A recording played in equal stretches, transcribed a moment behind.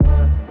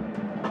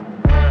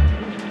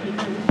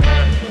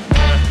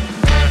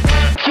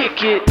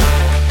Get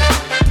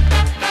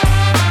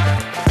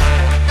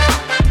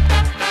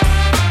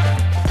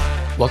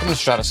Welcome to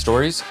Strata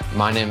Stories.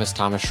 My name is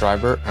Thomas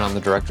Schreiber, and I'm the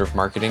Director of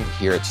Marketing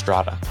here at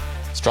Strata.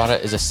 Strata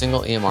is a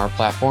single EMR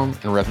platform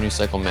and revenue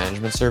cycle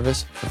management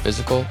service for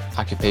physical,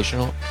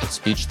 occupational, and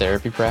speech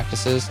therapy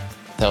practices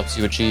that helps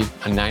you achieve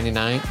a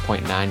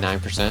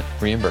 99.99%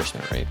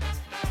 reimbursement rate.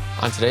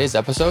 On today's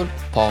episode,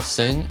 Paul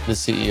Singh, the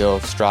CEO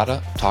of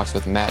Strata, talks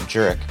with Matt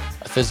Jurek,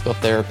 a physical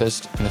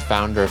therapist and the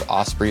founder of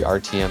Osprey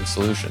RTM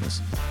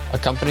Solutions, a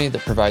company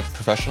that provides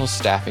professional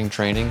staffing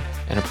training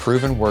and a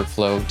proven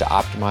workflow to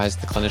optimize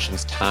the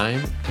clinician's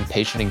time and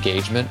patient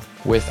engagement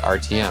with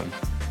RTM.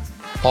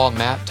 Paul and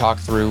Matt talk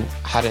through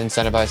how to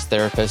incentivize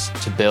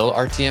therapists to bill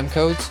RTM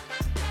codes,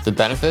 the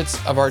benefits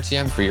of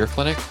RTM for your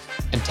clinic,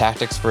 and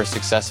tactics for a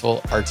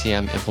successful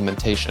RTM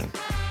implementation.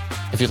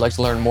 If you'd like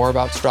to learn more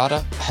about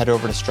Strata, head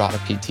over to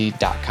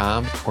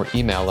stratapt.com or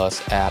email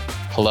us at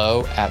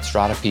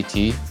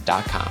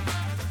hello@stratapt.com.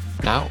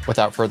 Now,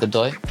 without further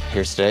delay,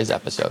 here's today's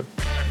episode.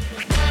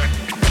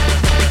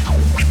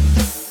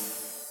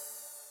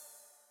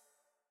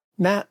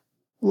 Matt,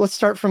 let's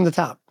start from the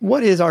top.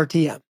 What is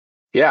RTM?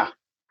 Yeah,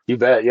 you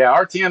bet. Yeah,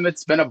 RTM,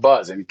 it's been a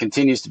buzz and it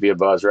continues to be a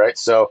buzz, right?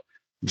 So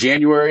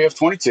January of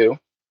 22,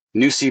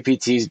 new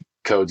CPT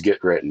codes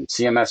get written.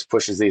 CMS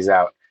pushes these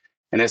out.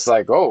 And it's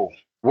like, oh,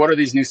 what are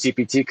these new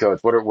CPT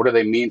codes? What do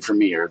they mean for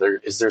me?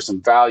 Is there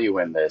some value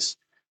in this?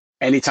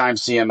 Anytime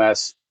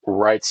CMS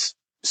writes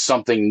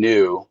something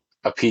new,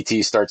 a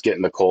PT starts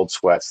getting the cold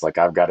sweats. Like,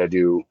 I've got to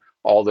do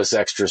all this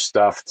extra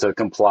stuff to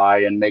comply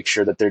and make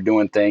sure that they're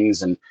doing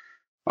things. And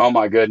oh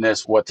my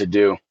goodness, what to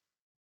do?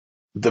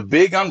 The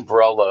big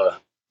umbrella,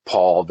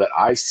 Paul, that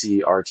I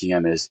see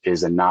RTM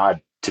is a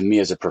nod to me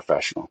as a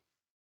professional.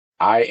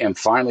 I am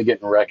finally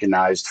getting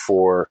recognized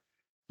for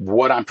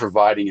what I'm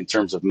providing in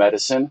terms of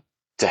medicine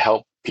to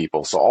help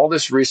people. So all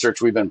this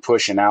research we've been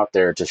pushing out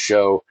there to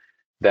show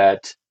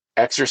that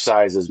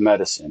exercise is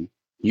medicine,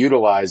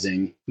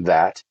 utilizing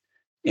that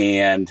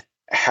and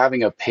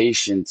having a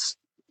patient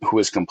who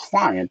is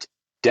compliant,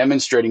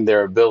 demonstrating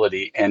their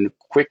ability and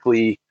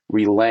quickly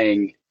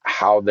relaying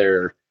how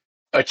they're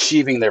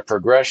achieving their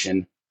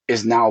progression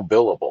is now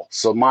billable.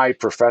 So my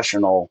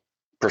professional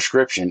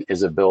prescription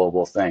is a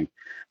billable thing.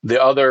 The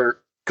other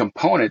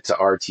component to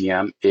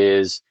RTM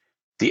is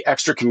the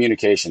extra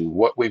communication.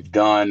 What we've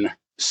done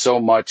so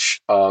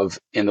much of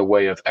in the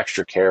way of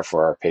extra care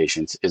for our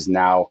patients is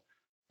now,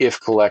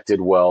 if collected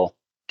well,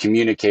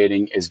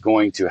 communicating is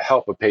going to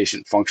help a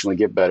patient functionally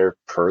get better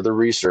per the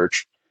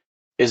research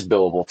is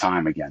billable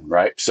time again,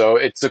 right? So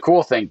it's a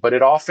cool thing, but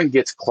it often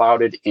gets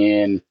clouded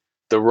in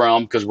the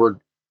realm because we're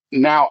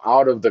now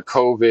out of the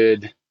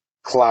COVID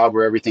cloud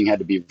where everything had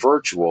to be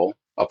virtual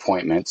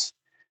appointments.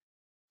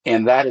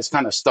 And that is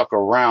kind of stuck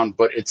around,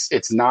 but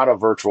it's not a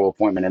virtual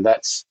appointment. And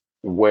that's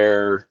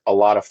where a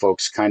lot of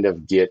folks kind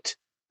of get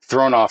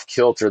thrown off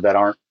kilter that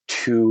aren't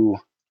too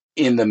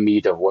in the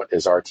meat of what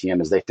is RTM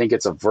is they think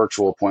it's a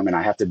virtual appointment.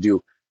 I have to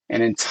do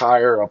an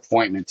entire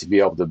appointment to be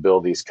able to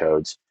bill these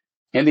codes.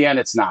 In the end,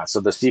 it's not. So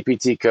the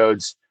CPT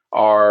codes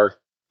are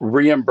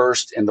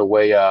reimbursed in the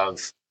way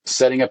of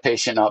setting a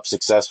patient up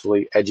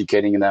successfully,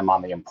 educating them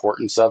on the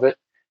importance of it,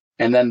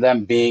 and then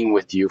them being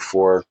with you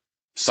for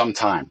some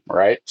time,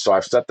 right? So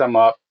I've set them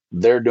up,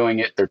 they're doing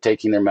it, they're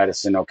taking their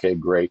medicine, okay,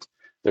 great.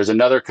 There's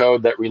another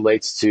code that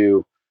relates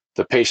to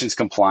the patient's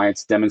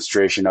compliance,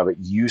 demonstration of it,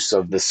 use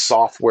of this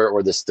software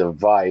or this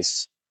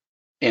device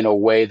in a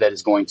way that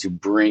is going to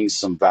bring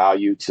some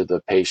value to the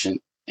patient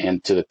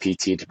and to the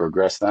PT to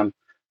progress them,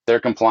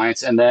 their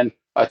compliance, and then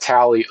a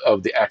tally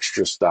of the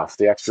extra stuff,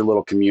 the extra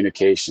little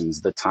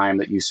communications, the time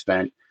that you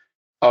spent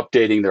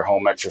updating their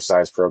home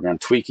exercise program,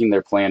 tweaking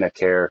their plan of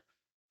care,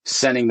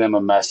 sending them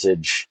a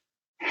message,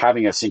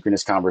 having a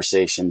synchronous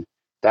conversation.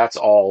 That's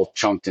all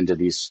chunked into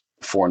these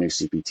 4 new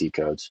CPT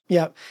codes.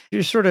 Yeah,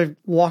 you're sort of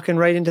walking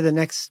right into the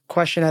next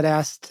question I'd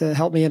asked to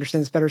help me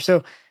understand this better.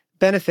 So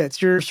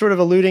benefits, you're sort of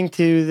alluding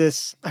to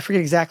this, I forget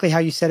exactly how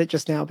you said it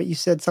just now, but you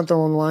said something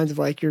along the lines of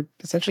like, you're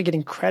essentially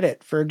getting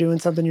credit for doing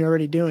something you're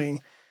already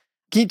doing.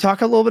 Can you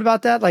talk a little bit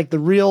about that? Like the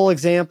real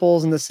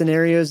examples and the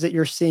scenarios that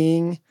you're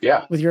seeing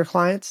with your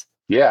clients?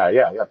 Yeah,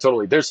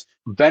 totally. There's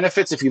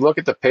benefits. If you look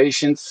at the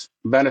patient's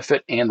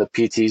benefit and the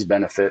PT's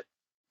benefit,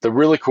 the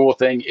really cool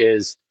thing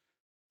is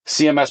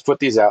CMS put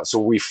these out. So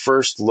we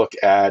first look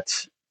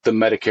at the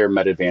Medicare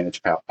Med Advantage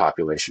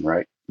population,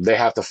 right? They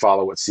have to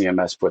follow what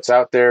CMS puts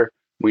out there.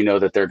 We know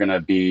that they're going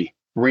to be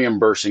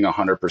reimbursing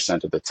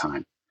 100% of the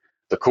time.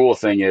 The cool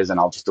thing is, and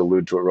I'll just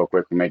allude to it real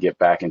quick, we may get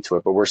back into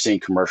it, but we're seeing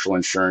commercial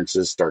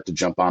insurances start to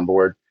jump on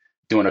board,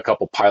 doing a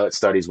couple pilot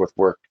studies with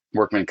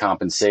workman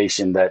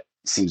compensation that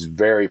seems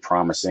very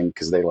promising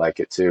because they like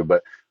it too.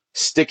 But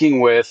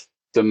sticking with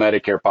the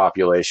Medicare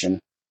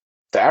population,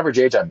 the average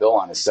age I bill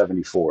on is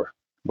 74.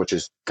 Which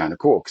is kind of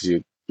cool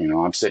because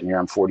I'm sitting here,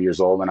 I'm 40 years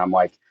old, and I'm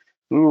like,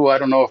 ooh, I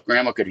don't know if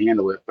grandma could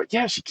handle it, but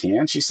yeah, she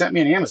can. She sent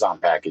me an Amazon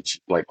package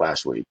like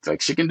last week.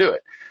 Like, she can do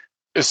it.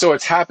 So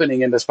it's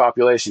happening in this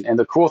population. And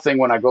the cool thing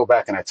when I go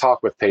back and I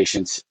talk with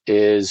patients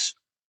is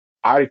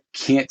I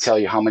can't tell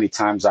you how many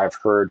times I've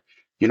heard,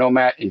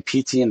 Matt, in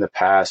PT in the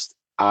past,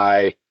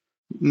 I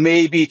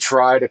maybe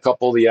tried a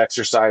couple of the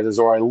exercises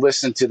or I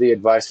listened to the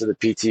advice of the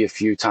PT a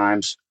few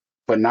times.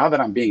 But now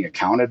that I'm being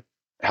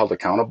held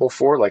accountable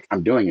for, like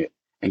I'm doing it.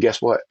 And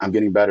guess what? I'm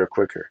getting better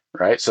quicker,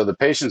 right? So the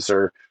patients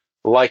are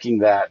liking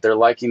that. They're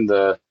liking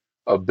the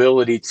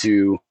ability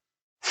to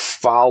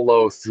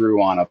follow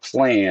through on a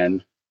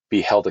plan,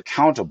 be held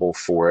accountable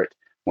for it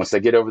once they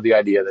get over the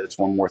idea that it's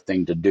one more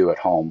thing to do at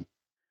home.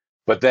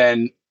 But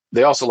then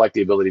they also like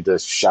the ability to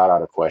shout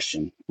out a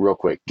question real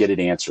quick, get it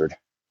answered.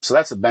 So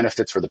that's the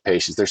benefits for the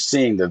patients. They're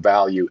seeing the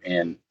value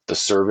in the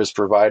service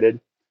provided.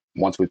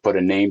 Once we put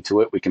a name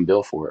to it, we can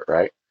bill for it,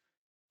 right?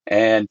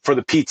 And for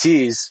the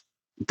PTs,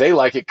 they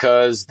like it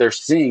because they're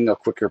seeing a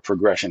quicker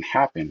progression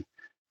happen.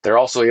 They're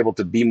also able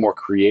to be more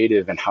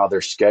creative in how they're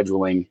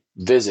scheduling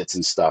visits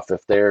and stuff.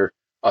 If they're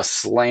a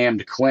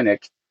slammed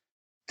clinic,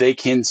 they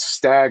can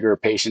stagger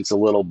patients a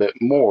little bit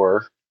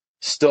more,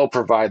 still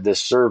provide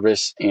this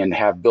service and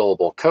have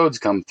billable codes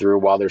come through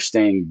while they're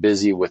staying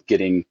busy with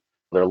getting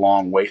their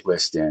long wait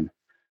list in.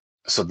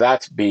 So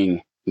that's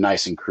being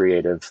nice and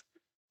creative.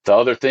 The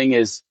other thing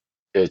is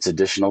it's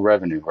additional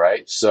revenue,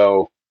 right?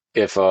 So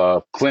if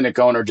a clinic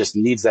owner just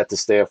needs that to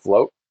stay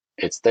afloat,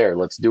 it's there.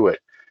 Let's do it.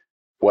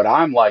 What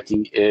I'm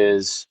liking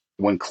is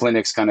when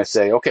clinics kind of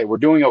say, okay, we're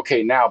doing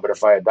okay now, but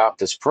if I adopt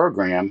this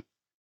program,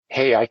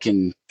 hey, I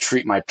can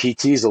treat my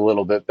PTs a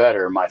little bit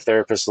better, my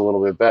therapist a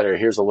little bit better.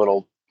 Here's a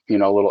little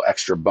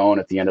extra bone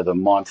at the end of the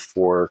month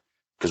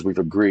because we've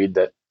agreed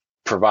that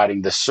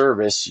providing the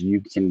service,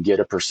 you can get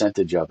a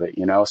percentage of it.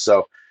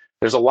 So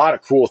there's a lot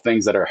of cool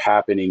things that are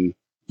happening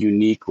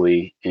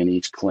uniquely in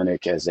each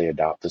clinic as they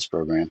adopt this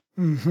program.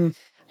 Mm-hmm. I'm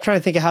trying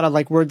to think of how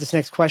to word this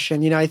next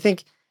question. I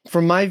think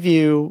from my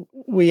view,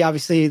 we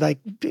obviously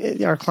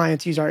our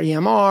clients use our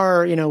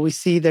EMR, we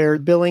see their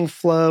billing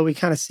flow. We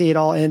kind of see it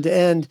all end to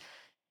end.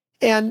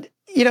 And,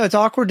 it's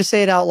awkward to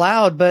say it out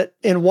loud, but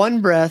in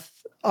one breath,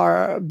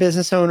 our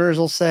business owners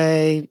will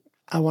say,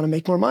 I want to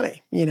make more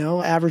money.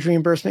 Average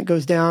reimbursement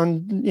goes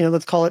down,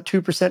 let's call it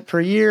 2%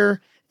 per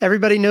year.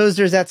 Everybody knows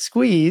there's that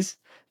squeeze.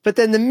 But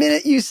then the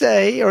minute you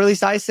say, or at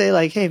least I say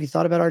hey, have you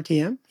thought about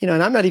RTM? And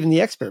I'm not even the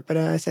expert, but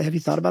I say, have you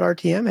thought about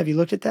RTM? Have you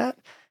looked at that?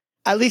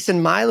 At least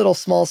in my little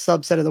small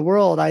subset of the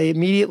world, I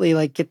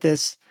immediately get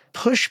this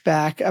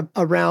pushback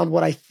around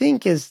what I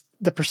think is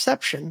the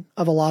perception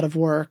of a lot of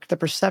work, the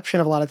perception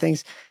of a lot of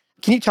things.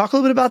 Can you talk a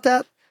little bit about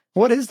that?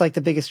 What is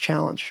the biggest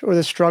challenge or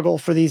the struggle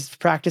for these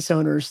practice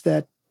owners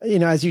that,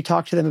 as you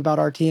talk to them about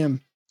RTM?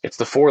 It's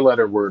the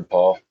 4-letter word,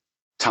 Paul,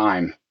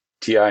 time,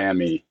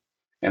 Time.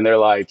 And they're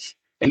like,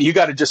 and you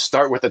got to just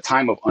start with the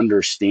time of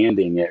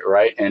understanding it,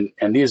 right?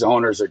 And these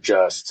owners are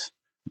just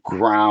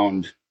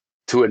ground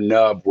to a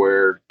nub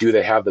where do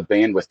they have the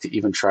bandwidth to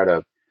even try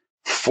to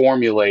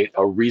formulate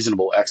a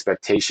reasonable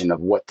expectation of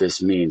what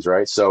this means,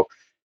 right? So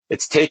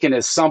it's taken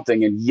as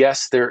something, and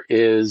yes, there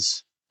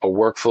is a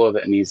workflow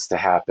that needs to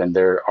happen.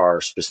 There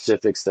are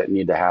specifics that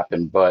need to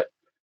happen, but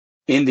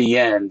in the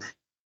end,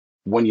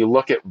 when you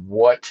look at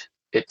what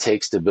it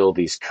takes to build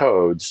these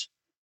codes,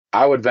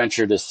 I would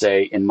venture to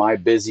say in my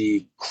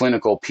busy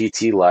clinical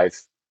PT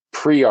life,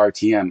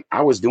 pre-RTM,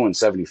 I was doing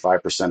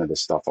 75% of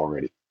this stuff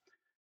already.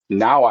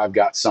 Now I've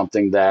got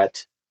something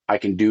that I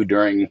can do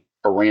during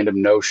a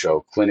random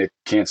no-show, clinic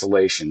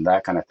cancellation,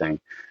 that kind of thing.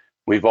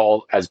 We've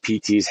all, as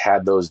PTs,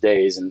 had those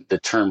days, and the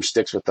term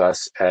sticks with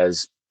us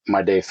as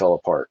my day fell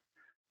apart,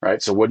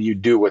 right? So what do you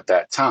do with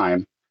that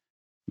time?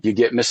 You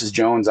get Mrs.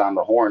 Jones on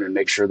the horn and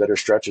make sure that her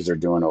stretches are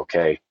doing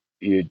okay.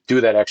 You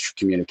do that extra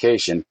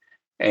communication,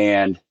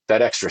 and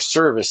that extra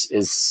service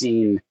is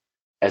seen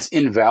as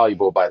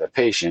invaluable by the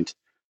patient,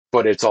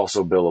 but it's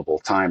also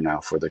billable time now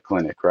for the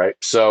clinic, right?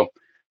 So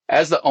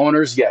as the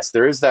owners, yes,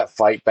 there is that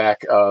fight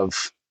back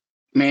of,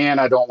 man,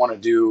 I don't want to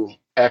do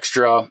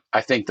extra.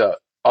 I think the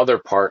other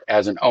part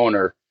as an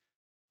owner,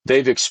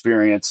 they've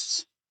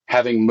experienced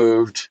having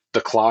moved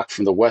the clock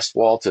from the west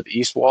wall to the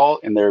east wall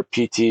in their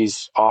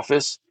PT's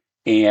office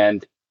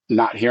and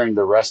not hearing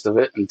the rest of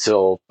it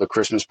until the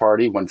Christmas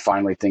party when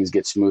finally things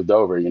get smoothed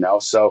over.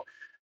 So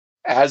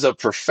as a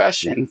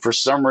profession, for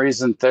some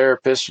reason,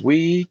 therapists,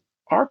 we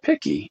are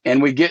picky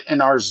and we get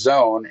in our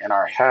zone and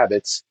our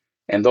habits,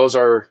 and those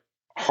are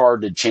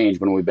hard to change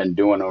when we've been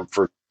doing them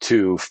for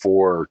 2,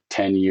 4,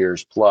 10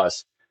 years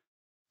plus.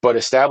 But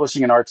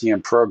establishing an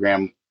RTM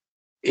program,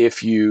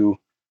 if you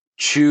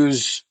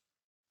choose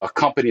a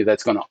company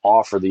that's going to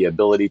offer the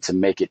ability to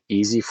make it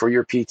easy for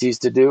your PTs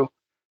to do,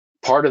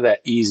 part of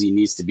that easy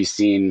needs to be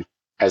seen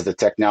as the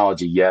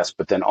technology, yes,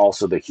 but then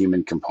also the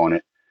human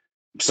component.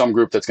 Some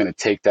group that's going to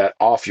take that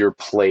off your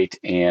plate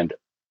and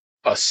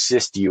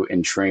assist you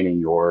in training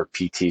your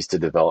PTs to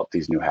develop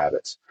these new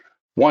habits.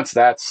 Once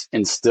that's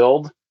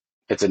instilled,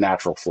 it's a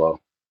natural flow.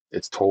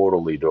 It's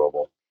totally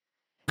doable.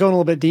 Going a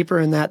little bit deeper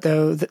in that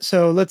though.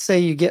 So let's say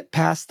you get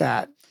past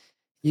that.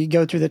 You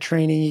go through the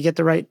training, you get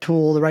the right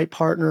tool, the right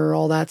partner,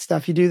 all that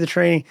stuff. You do the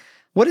training.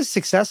 What does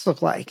success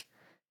look like?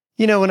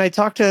 When I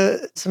talk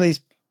to some of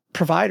these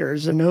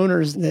providers and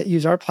owners that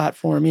use our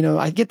platform,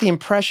 I get the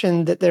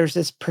impression that there's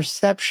this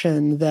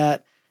perception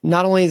that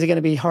not only is it going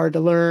to be hard to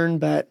learn,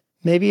 but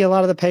maybe a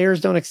lot of the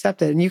payers don't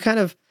accept it. And you kind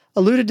of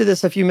alluded to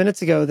this a few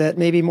minutes ago that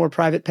maybe more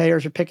private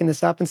payers are picking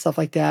this up and stuff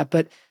like that.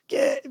 But,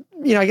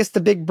 I guess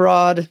the big,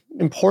 broad,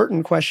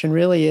 important question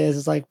really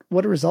is like,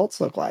 what do results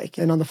look like?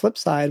 And on the flip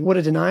side, what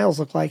do denials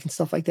look like and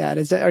stuff like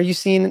that? Are you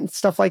seeing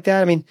stuff like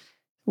that? I mean,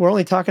 we're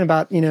only talking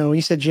about,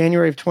 you said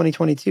January of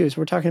 2022.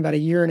 So we're talking about a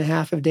year and a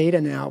half of data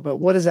now. But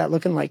what is that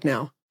looking like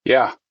now?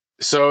 Yeah.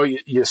 So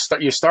you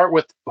start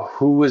with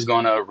who is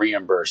going to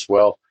reimburse.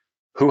 Well,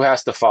 who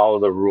has to follow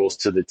the rules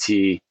to the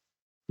T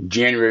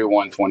January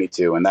 1,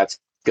 22, and that's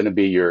going to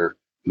be your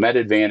Med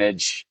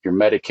Advantage, your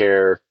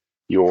Medicare,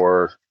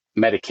 your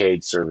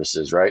Medicaid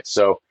services, right?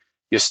 So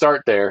you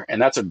start there,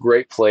 and that's a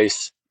great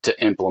place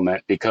to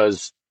implement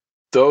because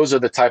those are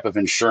the type of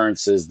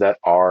insurances that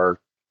are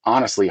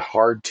honestly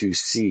hard to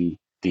see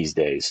these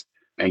days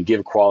and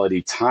give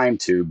quality time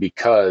to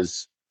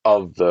because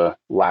of the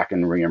lack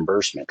in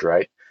reimbursement,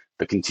 right?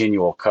 The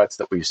continual cuts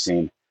that we've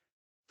seen.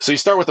 So you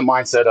start with the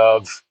mindset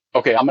of,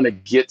 okay, I'm going to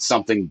get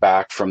something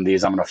back from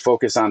these. I'm going to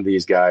focus on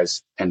these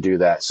guys and do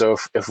that. So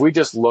if we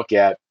just look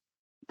at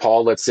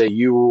Paul, let's say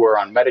you were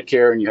on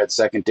Medicare and you had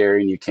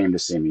secondary and you came to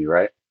see me,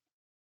 right?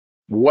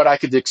 What I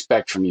could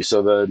expect from you.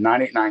 So the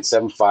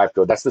 98975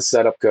 code, that's the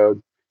setup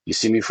code. You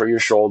see me for your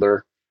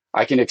shoulder.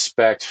 I can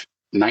expect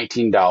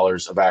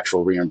 $19 of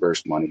actual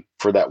reimbursed money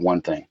for that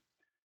one thing.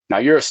 Now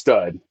you're a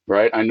stud,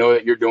 right? I know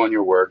that you're doing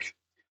your work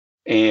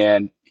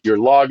and you're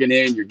logging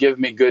in, you're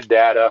giving me good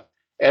data.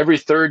 Every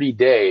 30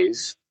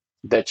 days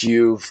that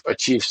you've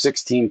achieved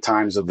 16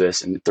 times of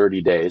this in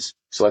 30 days.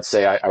 So let's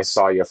say I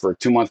saw you for a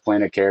 2-month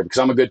plan of care because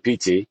I'm a good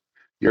PT.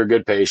 You're a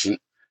good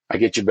patient. I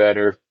get you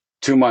better.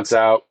 2 months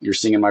out, you're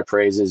singing my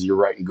praises. You're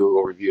writing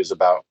Google reviews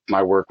about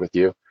my work with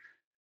you.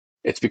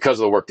 It's because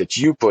of the work that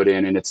you put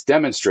in and it's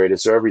demonstrated.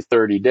 So every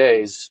 30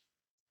 days,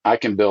 I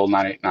can bill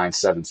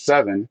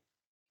 98977.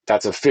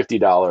 That's a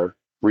 $50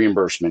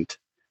 reimbursement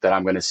that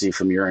I'm going to see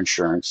from your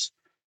insurance,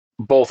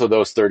 both of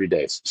those 30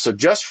 days. So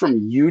just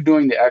from you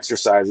doing the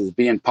exercises,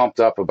 being pumped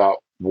up about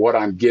what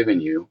I'm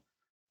giving you,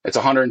 it's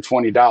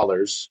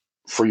 $120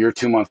 for your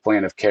 2-month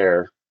plan of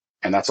care.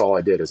 And that's all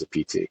I did as a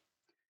PT.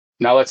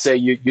 Now, let's say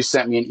you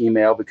sent me an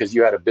email because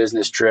you had a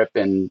business trip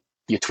and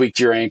you tweaked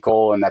your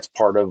ankle, and that's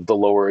part of the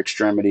lower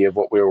extremity of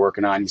what we were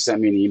working on. You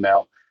sent me an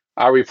email.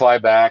 I reply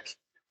back.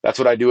 That's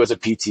what I do as a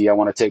PT. I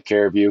want to take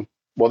care of you.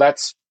 Well,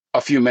 that's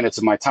a few minutes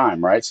of my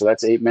time, right? So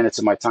that's 8 minutes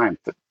of my time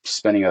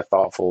spending a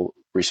thoughtful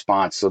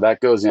response. So that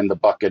goes in the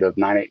bucket of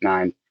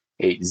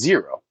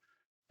 98980.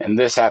 And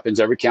this happens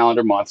every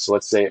calendar month. So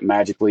let's say it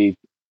magically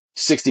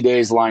 60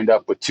 days lined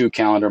up with 2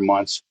 calendar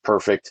months.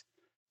 Perfect.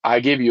 I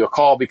give you a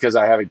call because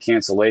I have a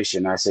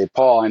cancellation. I say,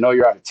 Paul, I know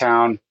you're out of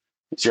town.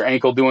 Is your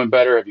ankle doing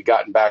better? Have you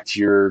gotten back to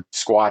your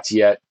squats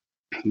yet?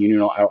 I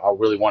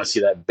really want to see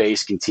that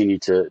base continue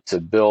to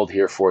build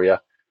here for you.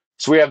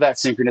 So we have that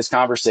synchronous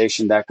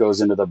conversation that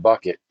goes into the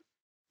bucket.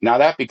 Now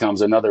that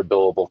becomes another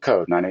billable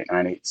code,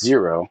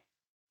 98980,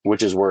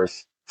 which is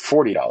worth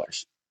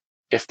 $40.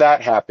 If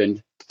that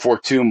happened for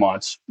 2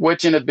 months,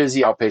 which in a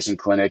busy outpatient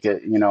clinic,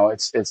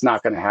 it's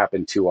not going to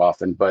happen too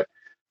often, but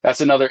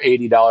that's another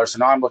 $80. So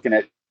now I'm looking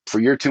at,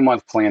 for your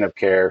 2-month plan of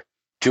care,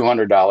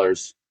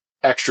 $200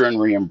 extra in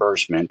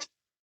reimbursement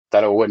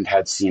that I wouldn't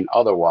have seen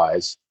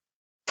otherwise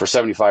for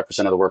 75%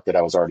 of the work that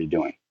I was already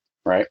doing,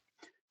 right?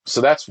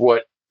 So that's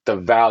what the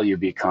value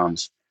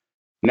becomes.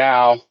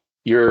 Now,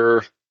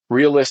 your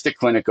realistic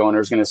clinic owner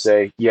is going to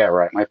say, yeah,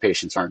 right, my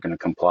patients aren't going to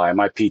comply.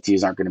 My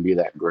PTs aren't going to be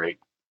that great.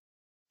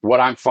 What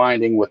I'm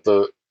finding with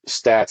the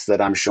stats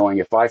that I'm showing,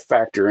 if I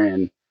factor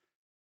in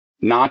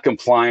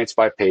non-compliance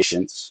by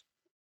patients,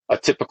 a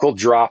typical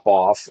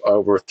drop-off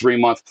over a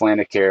 3-month plan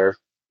of care,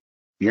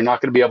 you're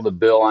not going to be able to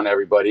bill on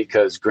everybody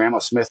because Grandma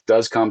Smith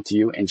does come to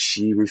you and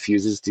she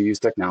refuses to use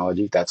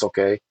technology. That's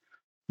okay.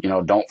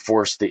 Don't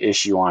force the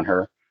issue on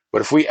her.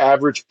 But if we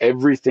average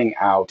everything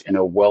out in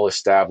a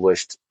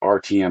well-established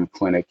RTM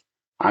clinic,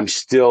 I'm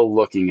still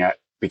looking at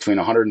between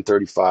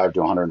 $135 to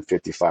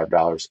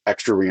 $155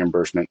 extra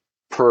reimbursement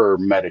per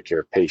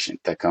Medicare patient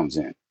that comes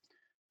in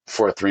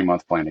for a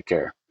 3-month plan of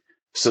care.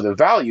 So the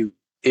value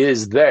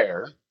is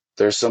there.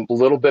 There's some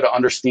little bit of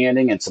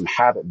understanding and some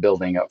habit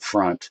building up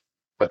front,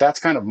 but that's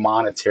kind of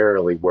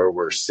monetarily where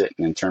we're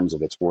sitting in terms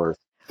of its worth.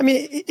 I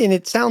mean, and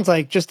it sounds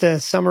like, just to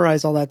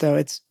summarize all that though,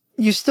 it's,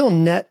 you still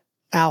net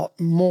out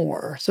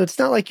more. So it's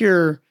not like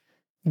you're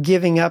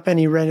giving up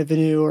any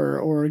revenue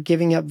or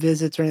giving up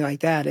visits or anything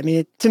like that. I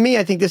mean, to me,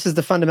 I think this is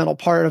the fundamental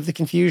part of the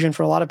confusion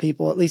for a lot of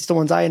people, at least the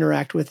ones I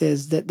interact with,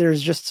 is that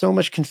there's just so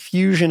much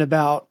confusion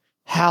about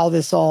how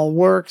this all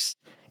works.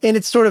 And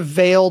it's sort of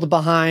veiled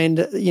behind,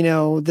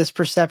 this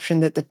perception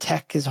that the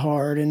tech is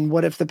hard. And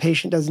what if the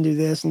patient doesn't do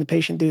this and the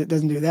patient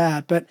doesn't do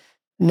that? But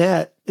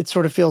net, it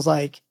sort of feels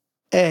like,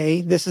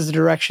 A, this is the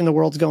direction the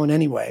world's going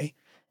anyway.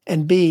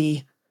 And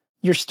B,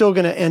 you're still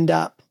going to end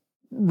up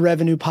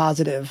revenue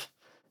positive.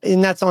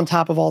 And that's on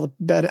top of all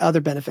the other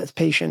benefits,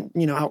 patient,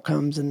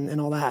 outcomes and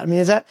all that. I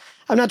mean,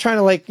 I'm not trying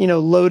to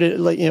load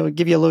it,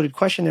 give you a loaded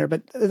question there,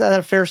 but is that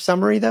a fair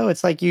summary though?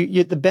 It's like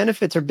the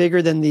benefits are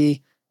bigger than the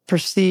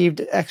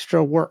perceived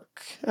extra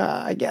work,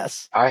 I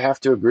guess. I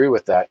have to agree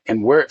with that.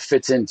 And where it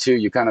fits into,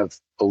 you kind of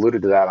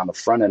alluded to that on the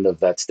front end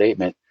of that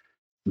statement.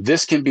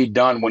 This can be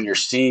done when you're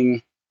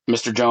seeing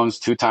Mr. Jones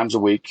 2 times a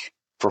week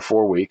for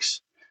 4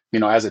 weeks.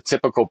 As a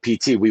typical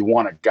PT, we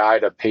want to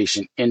guide a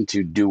patient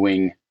into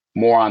doing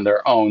more on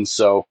their own.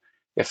 So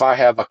if I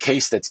have a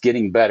case that's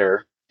getting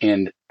better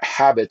and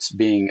habits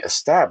being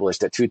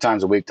established at 2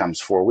 times a week times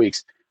 4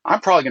 weeks, I'm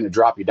probably going to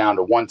drop you down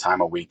to 1 time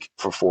a week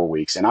for 4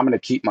 weeks. And I'm going to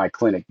keep my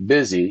clinic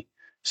busy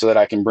so that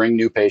I can bring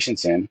new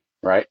patients in,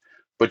 right?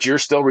 But you're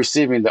still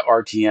receiving the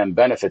RTM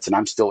benefits, and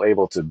I'm still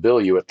able to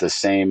bill you at the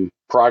same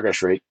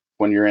progress rate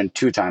when you're in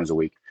 2 times a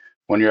week.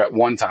 When you're at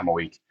 1 time a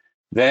week,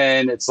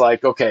 then it's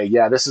like, okay,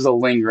 yeah, this is a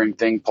lingering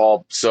thing,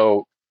 Paul.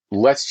 So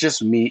let's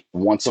just meet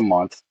once a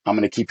month. I'm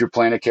going to keep your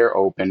plan of care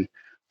open.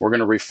 We're going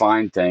to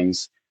refine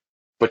things,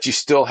 but you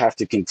still have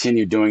to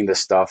continue doing this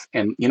stuff.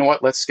 And you know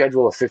what? Let's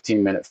schedule a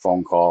 15-minute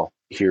phone call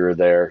here or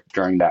there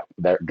during that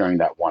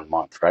 1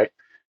 month, right?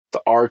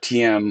 The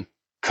RTM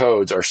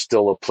codes are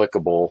still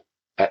applicable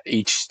at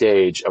each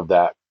stage of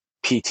that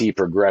PT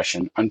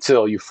progression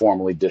until you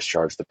formally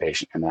discharge the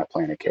patient in that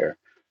plan of care.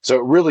 So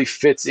it really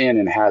fits in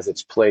and has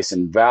its place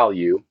and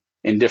value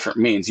in different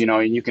means,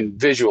 and you can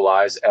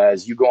visualize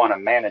as you go on a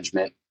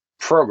management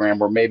program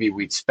where maybe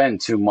we'd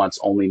spend 2 months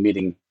only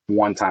meeting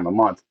 1 time a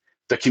month.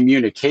 The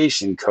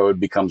communication code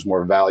becomes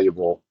more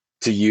valuable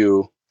to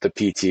you, the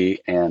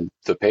PT, and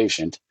the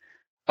patient.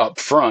 Up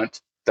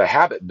front, the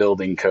habit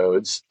building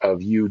codes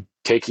of you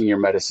taking your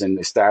medicine,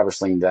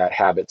 establishing that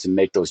habit to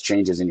make those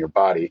changes in your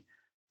body,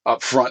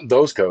 up front,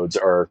 those codes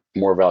are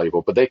more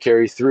valuable, but they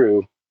carry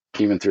through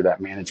even through that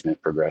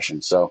management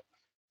progression. So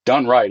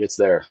done right, it's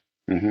there.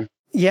 Mm-hmm.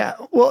 Yeah.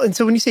 Well, and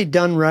so when you say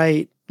done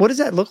right, what does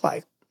that look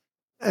like?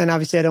 And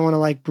obviously I don't want to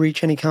like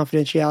breach any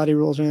confidentiality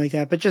rules or anything like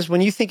that, but just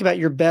when you think about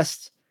your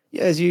best,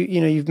 as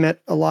you've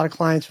met a lot of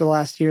clients for the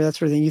last year, that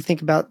sort of thing, you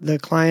think about the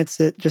clients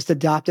that just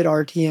adopted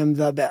RTM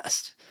the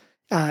best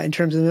in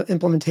terms of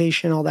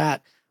implementation, all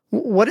that.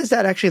 What does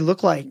that actually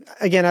look like?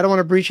 Again, I don't want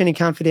to breach any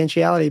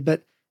confidentiality,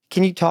 but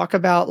can you talk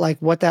about like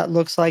what that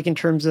looks like in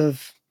terms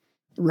of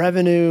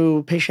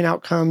revenue, patient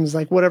outcomes,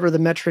 like whatever the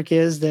metric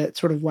is that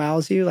sort of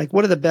wows you? Like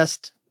what are the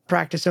best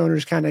practice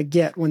owners kind of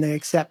get when they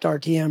accept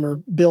RTM or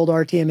build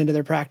RTM into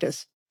their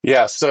practice?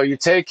 Yeah. So you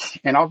take,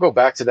 and I'll go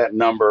back to that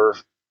number,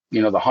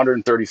 the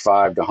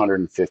 135 to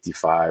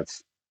 155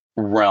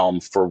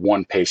 realm for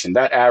one patient.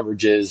 That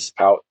averages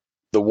out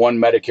the one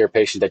Medicare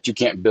patient that you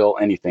can't bill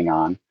anything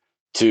on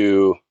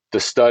to the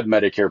stud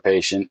Medicare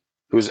patient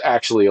who's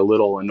actually a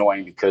little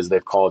annoying because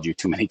they've called you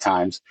too many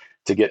times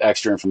to get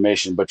extra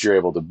information, but you're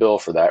able to bill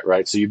for that,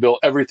 right? So you bill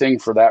everything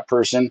for that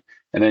person,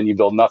 and then you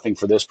bill nothing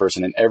for this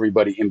person and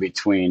everybody in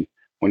between.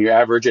 When you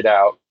average it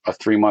out, a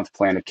 3-month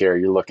plan of care,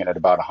 you're looking at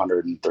about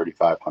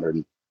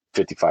 $135,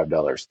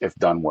 $155 if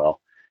done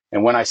well.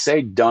 And when I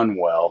say done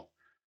well,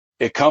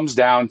 it comes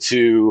down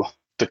to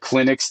the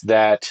clinics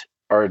that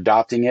are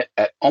adopting it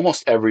at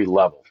almost every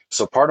level.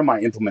 So part of my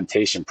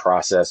implementation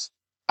process,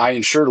 I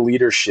ensure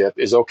leadership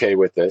is okay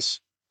with this,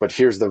 but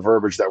here's the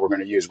verbiage that we're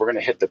going to use. We're going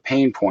to hit the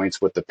pain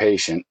points with the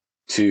patient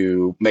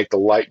to make the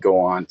light go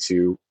on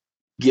to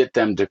get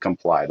them to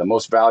comply. The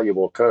most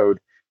valuable code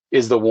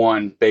is the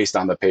one based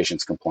on the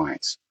patient's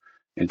compliance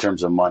in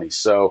terms of money.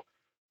 So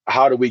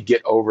how do we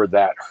get over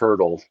that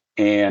hurdle?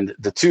 And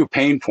the two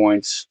pain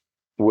points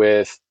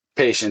with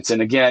patients,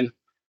 and again,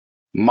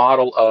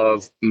 model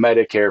of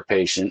Medicare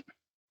patient,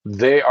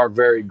 they are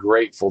very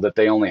grateful that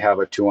they only have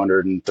a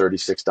 $236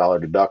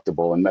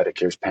 deductible and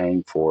Medicare's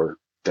paying for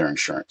their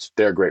insurance.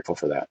 They're grateful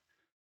for that.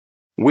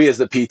 We as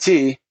the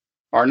PT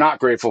are not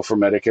grateful for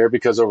Medicare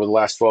because over the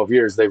last 12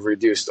 years, they've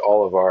reduced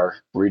all of our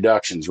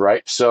reductions,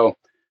 right? So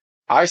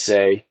I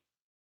say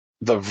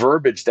the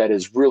verbiage that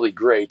is really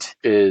great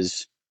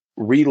is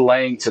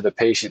relaying to the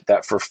patient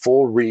that for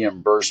full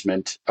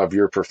reimbursement of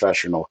your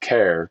professional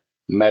care,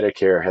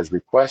 Medicare has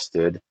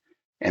requested,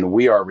 and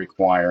we are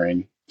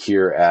requiring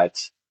here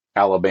at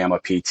Alabama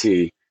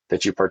PT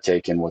that you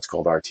partake in what's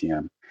called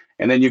RTM.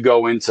 And then you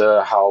go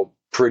into how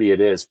pretty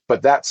it is.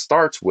 But that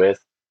starts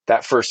with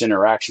that first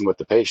interaction with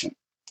the patient.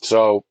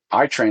 So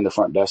I train the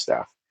front desk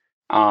staff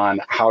on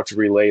how to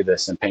relay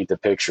this and paint the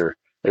picture.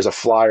 There's a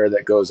flyer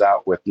that goes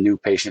out with new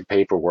patient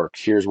paperwork.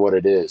 Here's what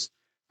it is.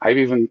 I've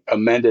even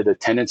amended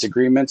attendance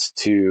agreements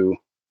to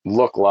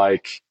look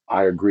like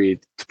I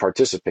agreed to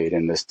participate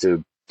in this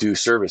to do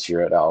service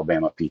here at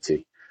Alabama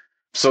PT.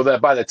 So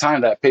that by the time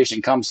that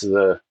patient comes to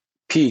the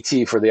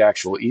PT for the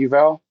actual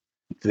eval,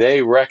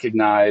 they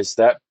recognize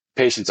that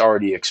patient's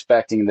already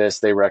expecting this.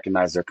 They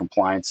recognize their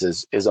compliance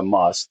is a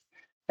must.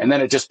 And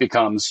then it just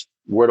becomes,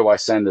 where do I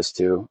send this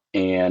to?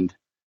 And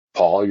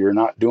Paul, you're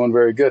not doing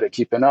very good at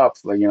keeping up.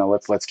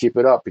 Let's keep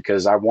it up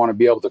because I want to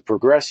be able to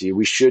progress you.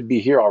 We should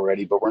be here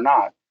already, but we're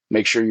not.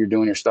 Make sure you're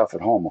doing your stuff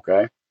at home,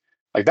 okay?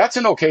 Like that's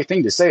an okay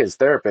thing to say as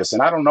therapists.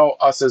 And I don't know,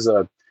 us as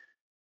a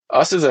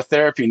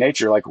therapy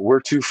nature, like we're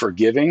too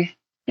forgiving.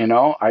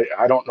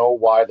 I don't know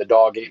why the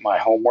dog ate my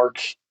homework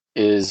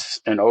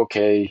is an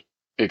okay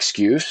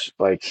excuse.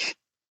 Like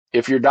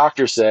if your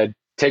doctor said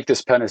take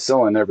this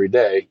penicillin every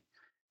day.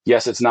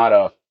 Yes, it's not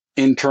a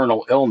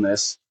internal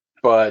illness,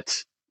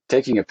 but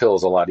taking a pill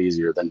is a lot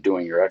easier than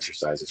doing your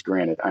exercises.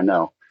 Granted, I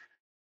know,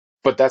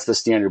 but that's the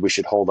standard we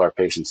should hold our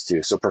patients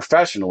to. So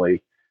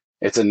professionally,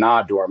 it's a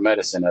nod to our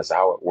medicine as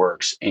how it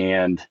works.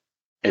 And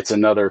it's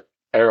another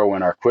arrow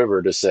in our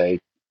quiver to say,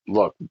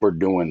 look, we're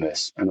doing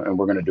this and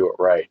we're going to do it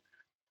right.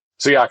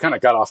 So yeah, I kind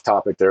of got off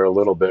topic there a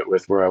little bit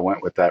with where I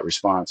went with that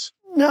response.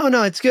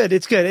 No, it's good.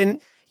 It's good.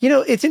 And,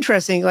 it's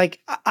interesting. Like,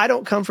 I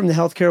don't come from the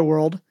healthcare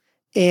world.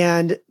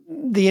 And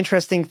the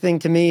interesting thing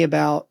to me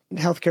about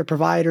healthcare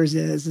providers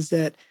is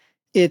that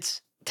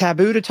it's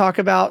taboo to talk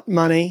about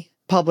money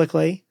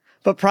publicly,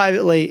 but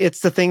privately,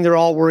 it's the thing they're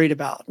all worried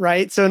about,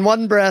 right? So in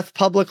one breath,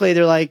 publicly,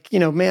 they're like,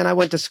 man, I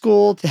went to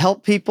school to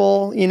help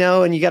people,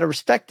 and you got to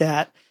respect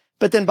that.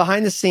 But then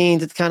behind the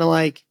scenes, it's kind of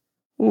like,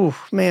 ooh,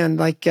 man,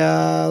 like,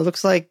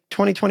 looks like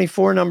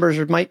 2024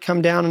 numbers might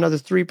come down another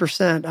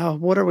 3%. Oh,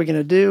 what are we going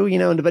to do?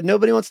 But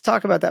nobody wants to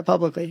talk about that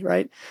publicly,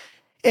 right?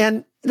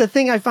 And the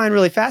thing I find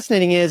really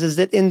fascinating is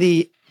that in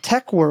the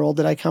tech world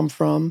that I come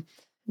from,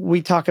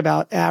 we talk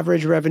about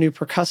average revenue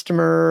per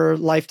customer,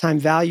 lifetime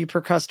value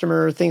per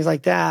customer, things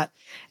like that.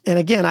 And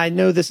again, I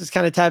know this is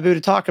kind of taboo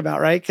to talk about,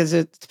 right? Because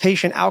it's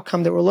patient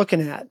outcome that we're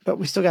looking at, but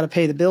we still got to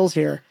pay the bills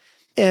here.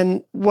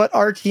 And what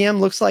RTM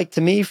looks like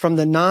to me from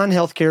the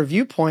non-healthcare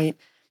viewpoint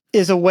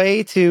is a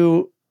way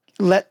to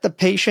let the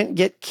patient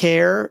get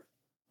care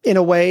in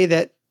a way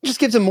that just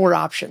gives them more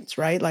options,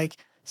 right? Like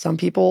some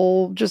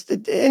people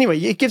anyway,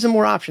 it gives them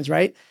more options,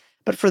 right?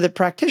 But for the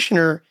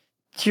practitioner,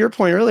 to your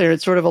point earlier,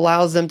 it sort of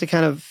allows them to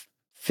kind of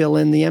fill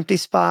in the empty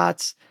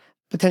spots,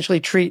 potentially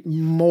treat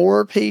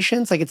more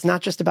patients. Like it's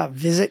not just about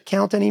visit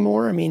count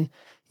anymore. I mean,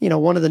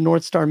 one of the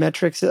North Star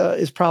metrics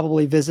is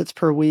probably visits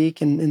per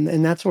week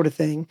and that sort of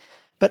thing.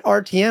 But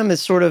RTM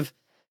is sort of,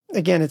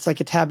 again, it's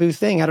like a taboo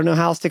thing. I don't know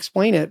how else to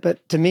explain it,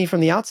 but to me from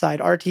the outside,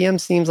 RTM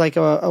seems like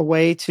a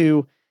way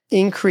to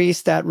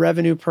increase that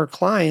revenue per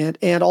client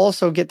and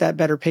also get that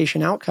better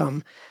patient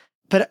outcome.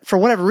 But for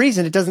whatever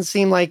reason, it doesn't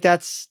seem like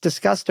that's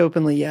discussed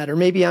openly yet, or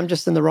maybe I'm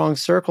just in the wrong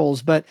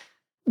circles. But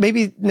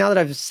maybe now that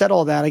I've said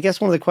all that, I guess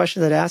one of the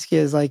questions I'd ask you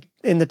is like,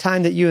 in the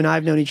time that you and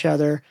I've known each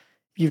other,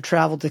 you've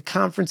traveled to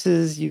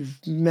conferences, you've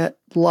met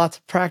lots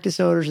of practice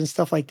owners and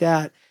stuff like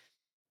that.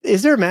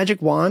 Is there a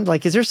magic wand?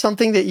 Like, is there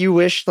something that you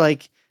wish,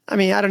 like, I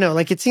mean, I don't know,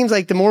 like it seems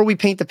like the more we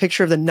paint the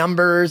picture of the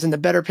numbers and the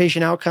better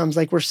patient outcomes,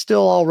 like we're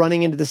still all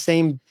running into the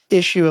same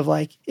issue of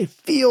like, it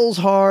feels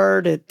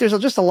hard. There's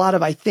just a lot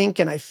of I think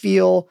and I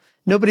feel.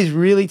 Nobody's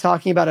really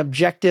talking about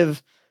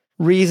objective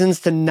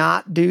reasons to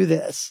not do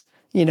this.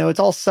 It's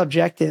all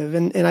subjective.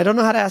 And I don't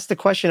know how to ask the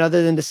question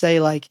other than to say,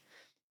 like,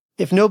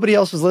 if nobody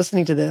else was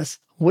listening to this,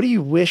 what do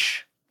you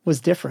wish was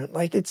different?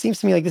 Like, it seems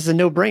to me like this is a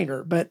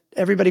no-brainer, but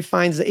everybody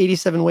finds the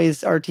 87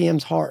 ways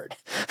RTM's hard.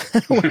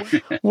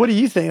 What do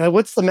you think? Like,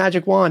 what's the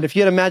magic wand? If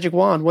you had a magic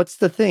wand, what's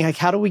the thing? Like,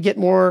 how do we get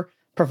more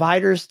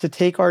providers to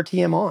take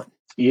RTM on?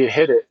 You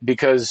hit it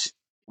because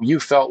you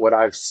felt what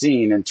I've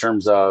seen in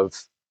terms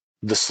of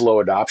the slow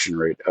adoption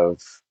rate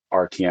of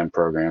RTM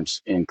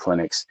programs in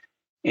clinics.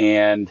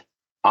 And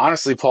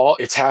honestly, Paul,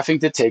 it's having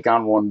to take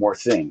on one more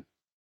thing.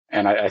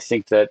 And I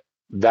think that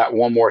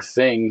one more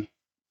thing,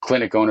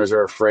 clinic owners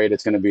are afraid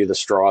it's going to be the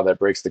straw that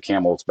breaks the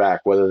camel's back,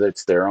 whether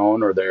it's their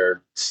own or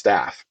their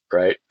staff,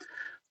 right?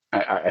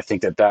 I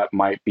think that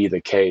might be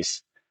the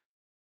case,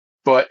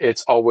 but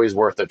it's always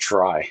worth a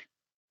try.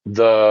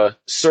 The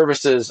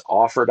services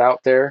offered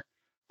out there,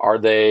 are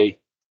they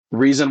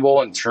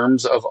reasonable in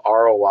terms of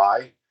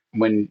ROI?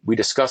 When we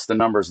discussed the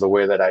numbers the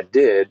way that I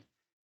did,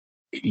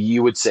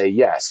 you would say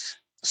yes.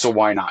 So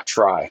why not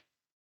try?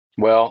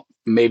 Well,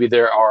 maybe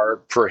there are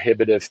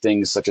prohibitive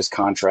things such as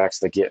contracts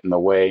that get in the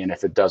way. And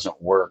if it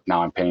doesn't work,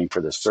 now I'm paying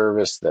for the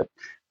service that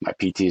my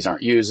PTs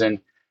aren't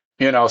using.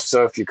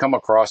 So if you come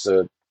across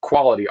a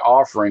quality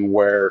offering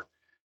where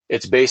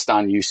it's based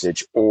on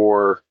usage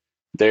or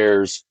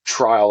there's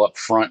trial up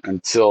front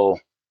until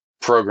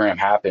program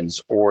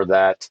happens, or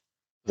that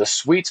the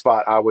sweet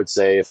spot, I would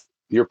say, if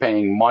you're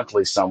paying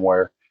monthly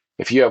somewhere,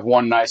 if you have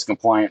one nice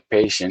compliant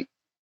patient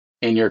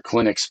in your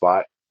clinic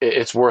spot,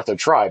 it's worth a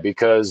try,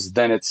 because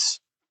then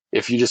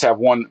if you just have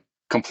one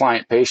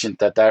compliant patient,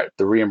 that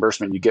the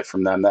reimbursement you get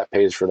from them that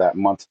pays for that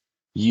month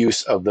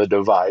use of the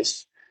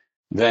device,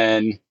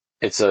 then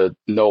it's a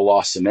no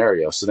loss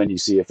scenario. So then you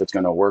see if it's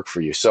going to work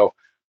for you. So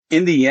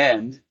in the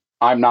end,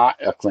 I'm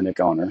not a clinic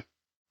owner,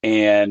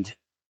 and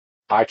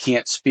I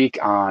can't speak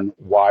on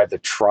why the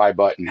try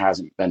button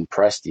hasn't been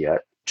pressed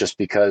yet, just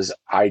because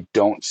I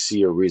don't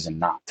see a reason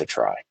not to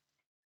try,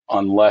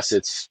 unless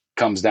it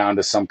comes down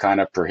to some kind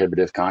of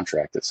prohibitive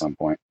contract at some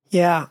point.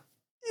 Yeah.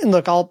 And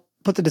look, I'll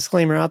put the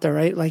disclaimer out there,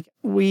 right? Like,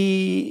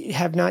 we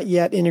have not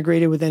yet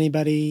integrated with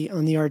anybody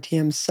on the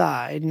RTM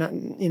side. Not,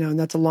 and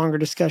that's a longer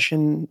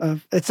discussion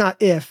of, it's not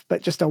if,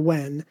 but just a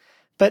when.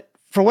 But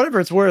for whatever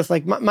it's worth,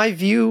 like my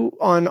view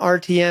on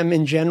RTM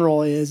in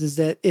general is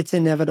that it's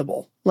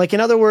inevitable. Like, in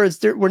other words,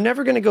 we're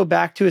never going to go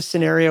back to a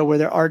scenario where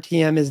the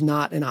RTM is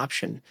not an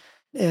option.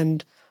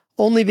 And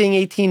only being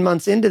 18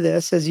 months into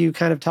this, as you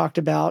kind of talked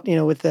about,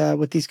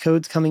 with these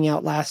codes coming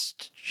out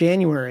last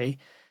January,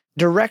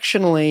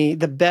 directionally,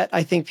 the bet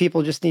I think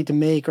people just need to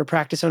make, or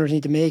practice owners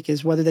need to make,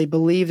 is whether they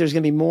believe there's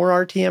going to be more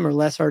RTM or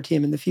less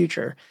RTM in the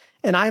future.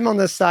 And I'm on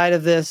the side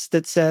of this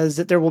that says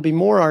that there will be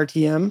more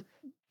RTM,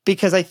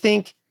 because I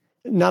think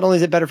not only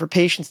is it better for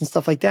patients and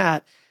stuff like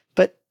that,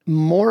 but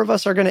more of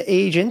us are going to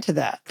age into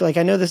that. Like,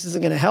 I know this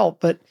isn't going to help,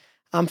 but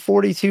I'm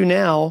 42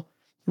 now.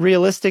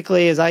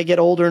 Realistically, as I get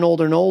older and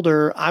older and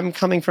older, I'm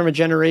coming from a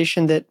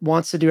generation that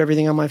wants to do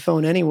everything on my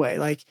phone anyway.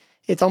 Like,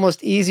 it's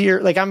almost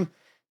easier.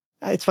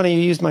 It's funny,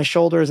 you used my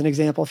shoulder as an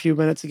example a few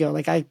minutes ago.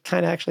 Like, I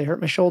kind of actually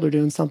hurt my shoulder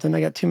doing something.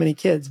 I got too many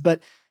kids, but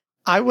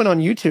I went on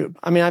YouTube.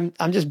 I mean,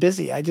 I'm just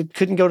busy.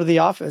 Couldn't go to the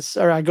office,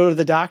 or I go to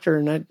the doctor,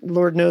 and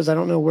Lord knows I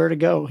don't know where to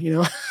go,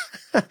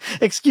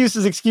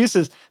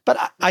 excuses.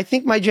 But I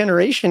think my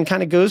generation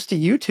kind of goes to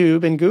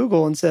YouTube and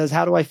Google and says,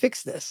 how do I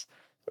fix this?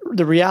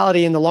 The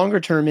reality in the longer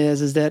term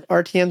is that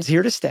RTM's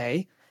here to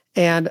stay,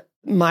 and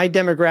my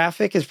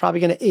demographic is probably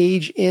going to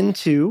age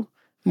into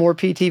more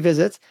PT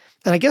visits.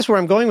 And I guess where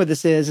I'm going with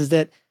this is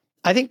that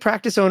I think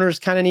practice owners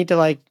kind of need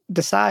to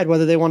decide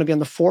whether they want to be on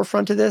the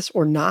forefront of this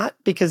or not,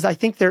 because I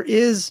think there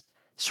is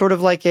sort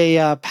of like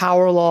a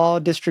power law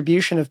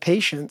distribution of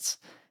patients,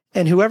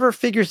 and whoever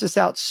figures this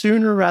out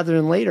sooner rather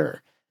than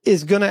later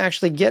is going to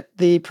actually get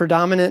the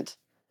predominant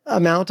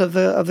amount of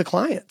the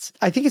clients.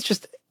 I think it's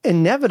just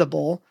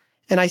inevitable.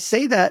 And I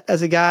say that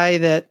as a guy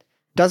that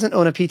doesn't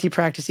own a PT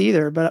practice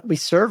either, but we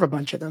serve a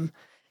bunch of them.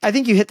 I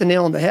think you hit the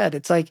nail on the head.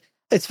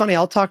 It's funny,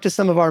 I'll talk to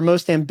some of our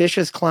most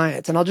ambitious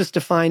clients, and I'll just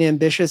define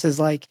ambitious as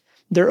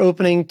they're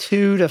opening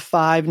 2 to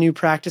 5 new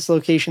practice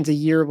locations a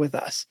year with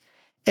us.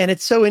 And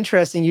it's so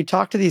interesting. You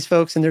talk to these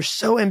folks and they're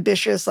so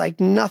ambitious, like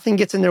nothing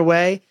gets in their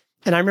way.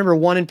 And I remember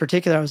one in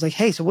particular, I was like,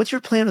 hey, so what's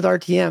your plan with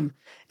RTM?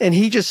 And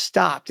he just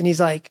stopped and he's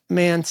like,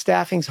 man,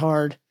 staffing's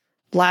hard.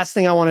 Last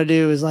thing I want to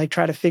do is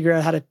try to figure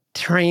out how to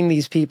train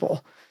these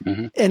people.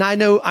 Mm-hmm. And I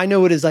know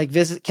what his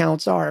visit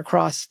counts are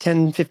across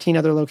 10, 15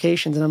 other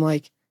locations. And I'm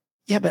like,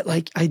 yeah, but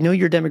I know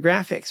your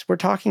demographics. We're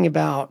talking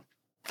about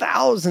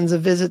thousands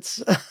of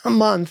visits a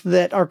month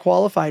that are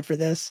qualified for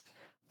this.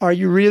 Are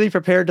you really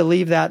prepared to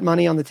leave that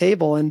money on the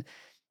table? And,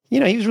 he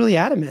was really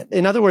adamant.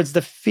 In other words,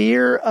 the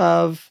fear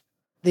of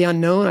the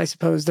unknown, I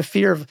suppose,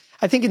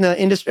 I think in the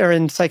industry or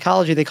in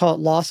psychology, they call it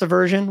loss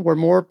aversion. We're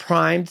more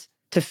primed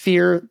to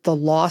fear the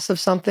loss of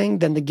something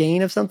than the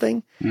gain of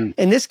something. Mm.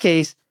 In this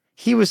case,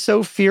 he was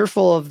so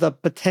fearful of the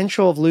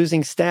potential of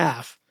losing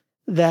staff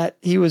that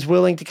he was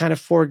willing to kind of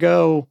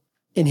forego,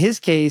 in his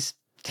case,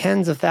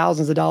 tens of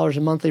thousands of dollars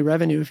in monthly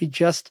revenue if he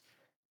just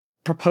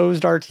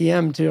proposed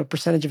RTM to a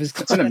percentage of his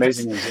clients. That's an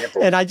amazing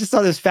example. And I just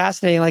thought it was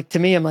fascinating. To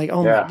me, I'm like,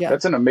 oh my God.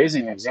 That's an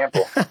amazing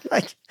example.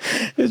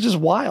 It's just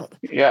wild.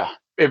 Yeah.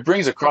 It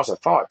brings across a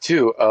thought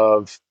too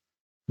of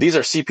these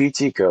are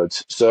CPT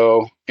codes.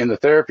 So in the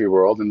therapy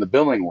world, in the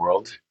billing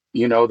world,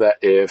 you know that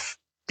if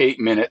 8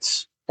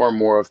 minutes or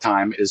more of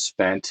time is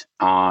spent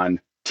on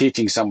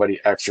teaching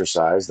somebody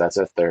exercise, that's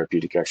a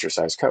therapeutic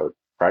exercise code,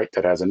 right?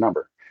 That has a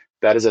number.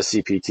 That is a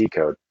CPT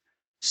code.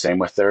 Same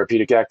with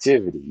therapeutic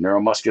activity,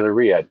 neuromuscular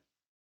rehab.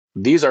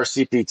 These are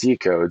CPT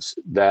codes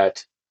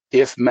that,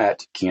 if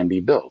met, can be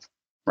billed,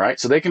 right?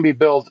 So they can be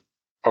billed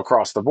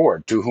across the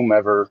board to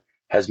whomever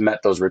has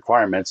met those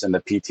requirements, and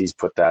the PTs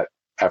put that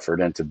effort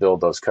in to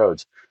build those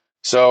codes.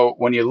 So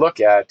when you look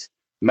at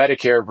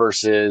Medicare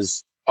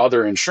versus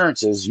other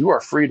insurances, you are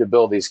free to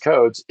bill these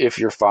codes if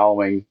you're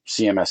following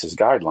CMS's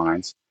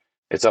guidelines.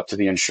 It's up to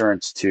the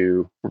insurance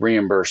to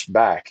reimburse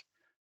back.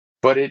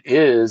 But it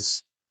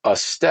is a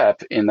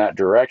step in that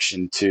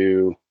direction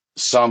to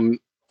some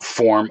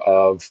form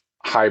of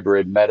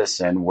hybrid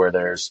medicine where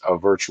there's a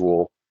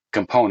virtual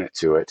component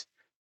to it.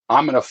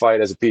 I'm going to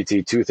fight as a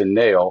PT tooth and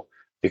nail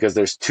because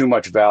there's too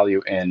much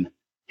value in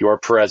your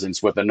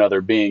presence with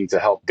another being to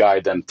help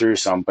guide them through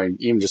something,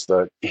 even just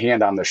the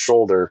hand on the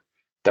shoulder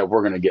that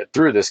we're going to get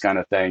through this kind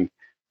of thing.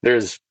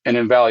 There's an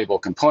invaluable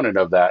component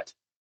of that.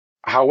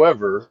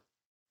 However,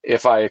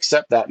 if I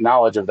accept that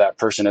knowledge of that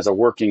person as a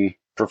working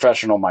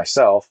professional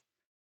myself,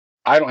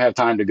 I don't have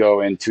time to go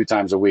in 2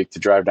 times a week to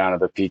drive down to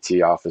the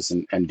PT office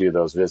and do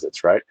those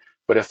visits, right?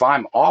 But if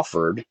I'm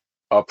offered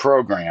a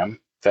program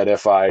that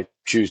if I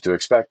choose to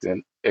accept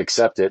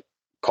it,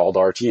 called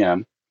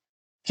RTM,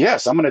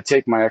 yes, I'm going to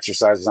take my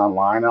exercises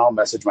online. I'll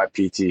message my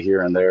PT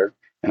here and there,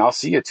 and I'll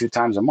see you 2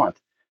 times a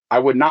month. I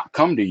would not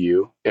come to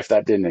you if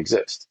that didn't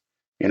exist.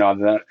 And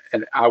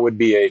I would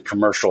be a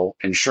commercial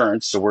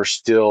insurance, so we're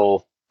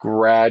still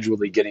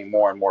gradually getting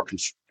more and more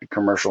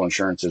commercial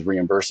insurances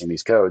reimbursing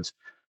these codes.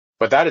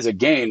 But that is a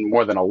gain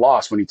more than a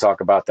loss when you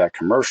talk about that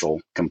commercial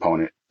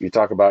component. You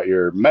talk about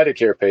your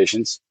Medicare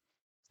patients,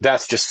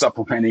 that's just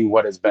supplementing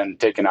what has been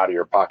taken out of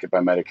your pocket by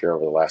Medicare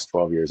over the last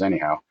 12 years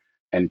anyhow,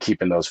 and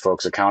keeping those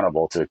folks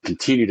accountable to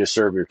continue to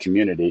serve your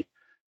community.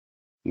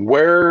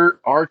 Where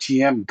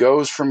RTM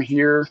goes from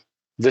here,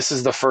 this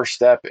is the first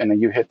step,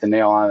 and you hit the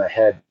nail on the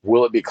head.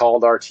 Will it be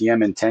called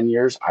RTM in 10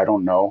 years? I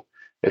don't know.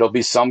 It'll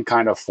be some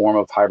kind of form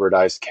of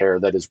hybridized care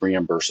that is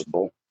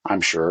reimbursable,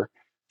 I'm sure.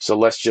 So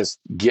let's just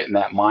get in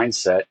that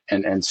mindset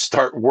and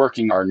start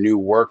working our new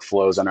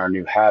workflows and our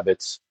new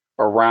habits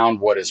around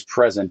what is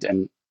present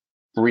and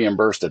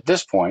reimbursed at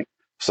this point,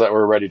 so that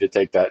we're ready to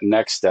take that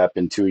next step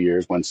in 2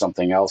 years when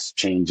something else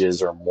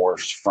changes or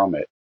morphs from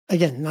it.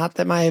 Again, not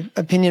that my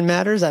opinion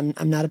matters. I'm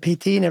not a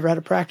PT, never had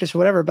a practice or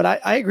whatever, but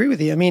I agree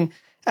with you. I mean,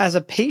 as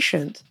a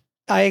patient,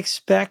 I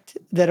expect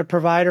that a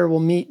provider will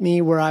meet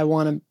me where I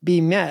want to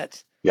be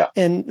met. Yeah.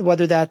 And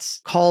whether that's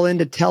call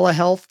into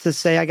telehealth to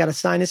say I got a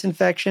sinus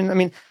infection. I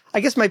mean, I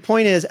guess my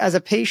point is, as a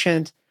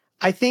patient,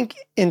 I think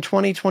in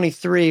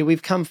 2023,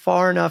 we've come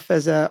far enough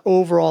as an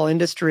overall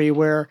industry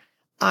where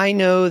I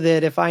know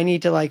that if I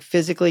need to like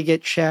physically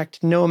get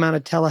checked, no amount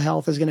of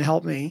telehealth is going to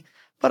help me.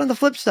 But on the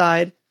flip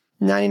side,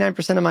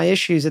 99% of my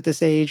issues at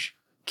this age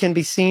can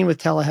be seen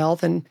with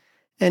telehealth. And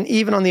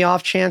even on the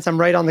off chance I'm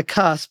right on the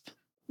cusp,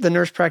 the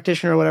nurse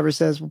practitioner or whatever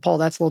says, well, Paul,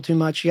 that's a little too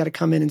much. You got to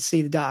come in and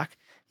see the doc.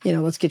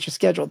 Let's get you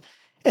scheduled.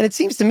 And it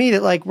seems to me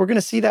that like we're going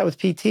to see that with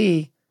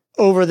PT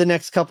over the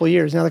next couple of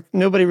years. Now, like,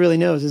 nobody really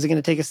knows. Is it going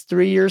to take us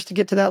 3 years to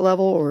get to that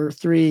level or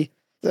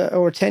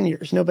 10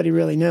 years? Nobody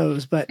really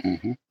knows. But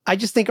I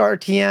just think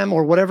RTM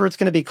or whatever it's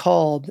going to be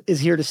called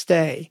is here to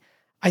stay.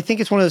 I think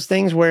it's one of those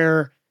things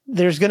where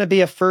there's going to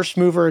be a first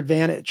mover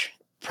advantage.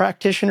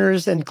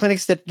 Practitioners and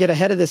clinics that get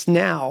ahead of this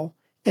now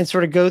and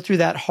sort of go through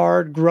that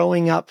hard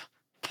growing up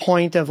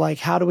point of like,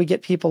 how do we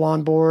get people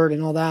on board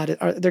and all that,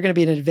 they're going to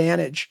be an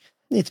advantage.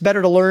 It's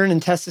better to learn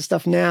and test this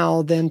stuff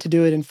now than to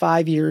do it in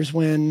 5 years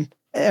when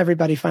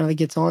everybody finally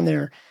gets on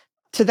there.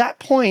 To that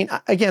point,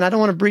 again, I don't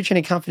want to breach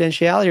any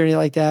confidentiality or anything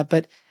like that,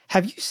 but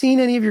have you seen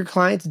any of your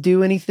clients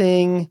do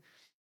anything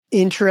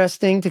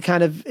interesting to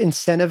kind of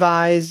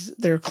incentivize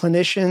their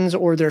clinicians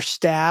or their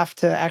staff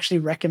to actually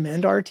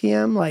recommend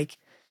RTM? Like,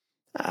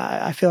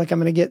 I feel like I'm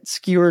going to get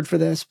skewered for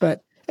this,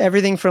 but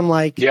everything from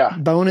like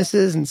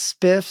bonuses and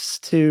spiffs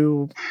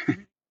to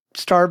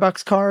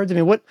Starbucks cards. I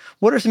mean, what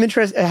are some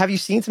have you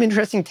seen some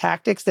interesting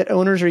tactics that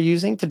owners are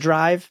using to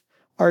drive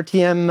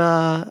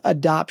RTM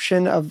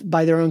adoption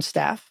by their own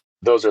staff?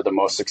 Those are the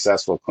most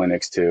successful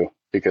clinics too,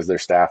 because their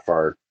staff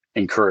are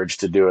encouraged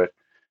to do it.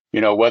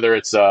 Whether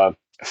it's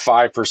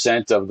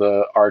 5% of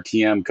the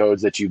RTM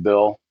codes that you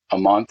bill a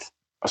month,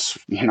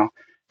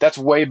 that's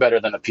way better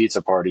than a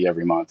pizza party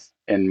every month,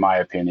 in my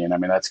opinion. I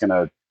mean, that's going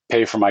to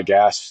pay for my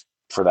gas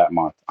for that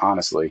month,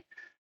 honestly.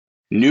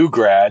 New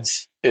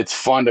grads, it's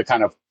fun to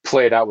kind of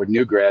play it out with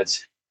new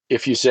grads.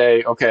 If you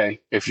say, okay,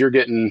 if you're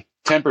getting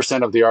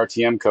 10% of the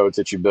RTM codes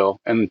that you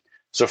bill, and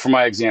so for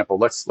my example,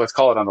 let's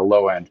call it on the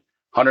low end,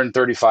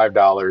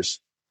 $135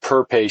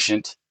 per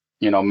patient,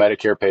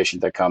 Medicare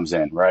patient that comes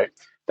in, right?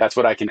 That's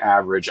what I can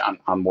average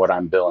on what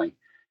I'm billing.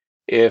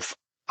 If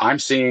I'm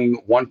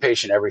seeing one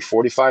patient every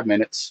 45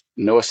 minutes,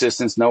 no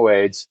assistants, no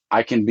aides,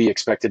 I can be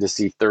expected to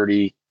see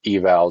 30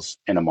 evals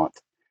in a month.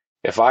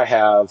 If I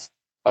have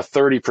a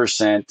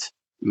 30%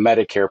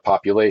 Medicare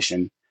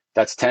population,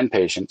 that's 10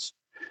 patients.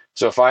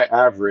 So if I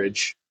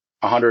average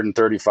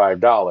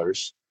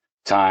 $135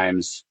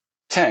 times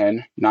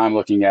 10, now I'm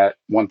looking at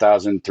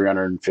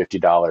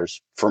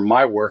 $1,350 for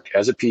my work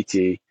as a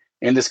PT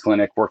in this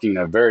clinic, working in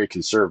a very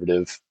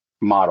conservative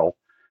model.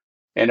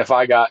 And if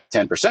I got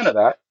 10% of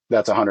that,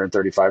 that's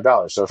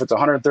 $135. So if it's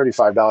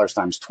 $135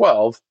 times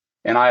 12,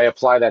 and I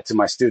apply that to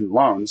my student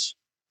loans,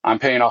 I'm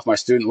paying off my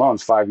student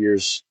loans 5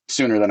 years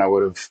sooner than I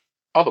would have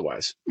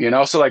otherwise.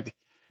 So like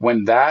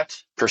when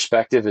that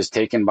perspective is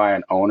taken by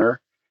an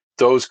owner,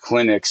 those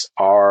clinics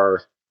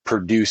are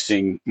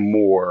producing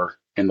more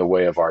in the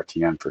way of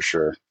RTM for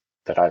sure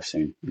that I've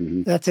seen.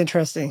 That's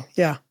interesting.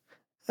 Yeah.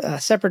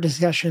 Separate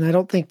discussion. I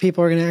don't think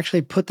people are going to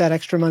actually put that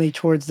extra money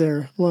towards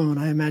their loan.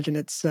 I imagine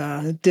it's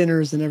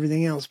dinners and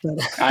everything else. But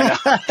I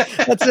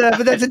know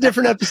but that's a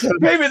different episode.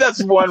 Maybe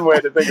that's one way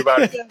to think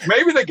about it.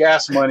 Maybe the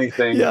gas money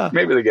thing. Yeah.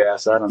 Maybe the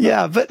gas. I don't know.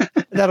 Yeah, but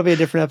that'll be a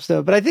different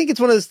episode. But I think it's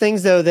one of those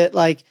things, though, that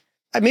like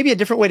maybe a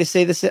different way to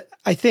say this,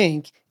 I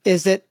think,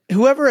 is that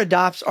whoever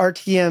adopts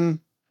RTM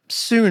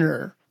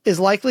sooner is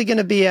likely going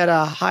to be at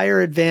a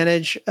higher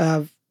advantage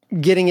of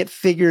getting it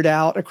figured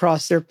out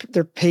across their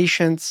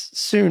patients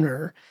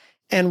sooner.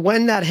 And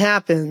when that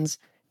happens,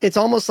 it's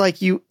almost like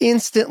you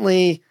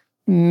instantly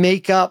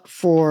make up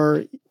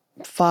for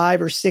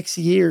 5 or 6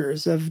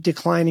 years of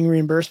declining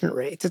reimbursement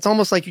rates. It's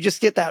almost like you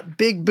just get that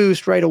big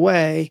boost right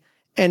away,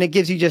 and it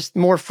gives you just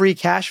more free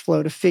cash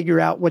flow to figure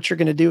out what you're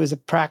going to do as a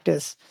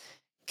practice.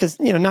 Because,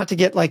 not to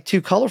get like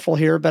too colorful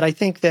here, but I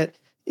think that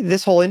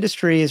this whole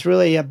industry is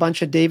really a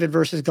bunch of David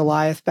versus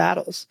Goliath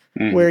battles,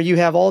 where you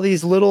have all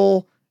these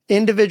little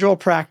individual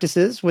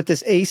practices with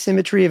this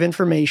asymmetry of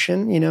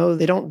information.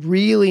 They don't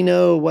really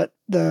know what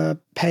the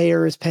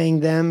payer is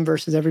paying them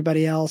versus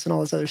everybody else and all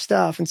this other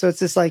stuff. And so it's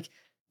this like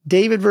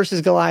David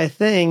versus Goliath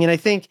thing. And I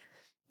think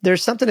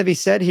there's something to be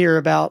said here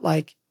about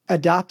like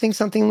adopting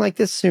something like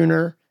this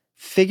sooner,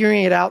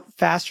 figuring it out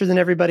faster than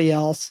everybody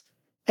else,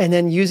 and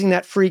then using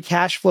that free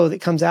cash flow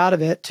that comes out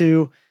of it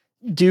to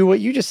do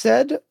what you just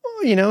said,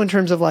 in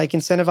terms of like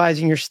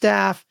incentivizing your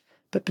staff,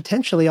 but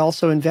potentially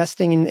also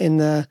investing in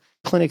the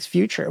clinic's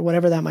future,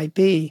 whatever that might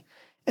be.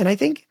 And I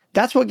think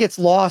That's what gets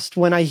lost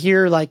when I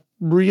hear like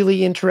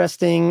really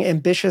interesting,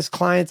 ambitious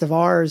clients of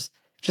ours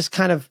just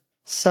kind of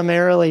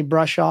summarily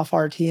brush off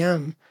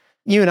RTM.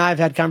 You and I have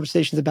had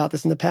conversations about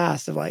this in the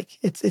past of like,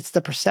 it's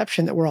the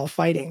perception that we're all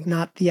fighting,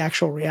 not the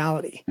actual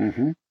reality.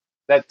 Mm-hmm.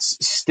 That's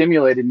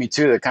stimulated me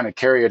too to kind of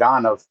carry it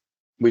on of,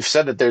 we've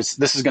said that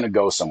this is going to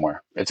go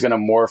somewhere. It's going to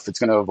morph. It's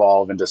going to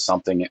evolve into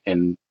something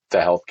in the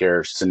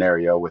healthcare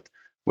scenario with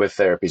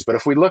therapies. But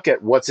if we look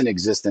at what's in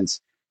existence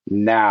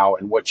now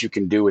and what you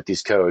can do with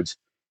these codes,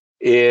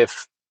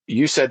 if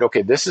you said,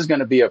 okay, this is going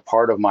to be a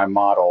part of my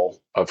model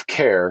of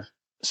care,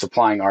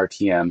 supplying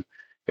RTM,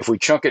 if we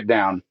chunk it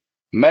down,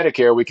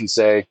 Medicare, we can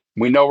say,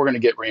 we know we're going to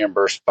get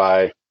reimbursed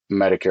by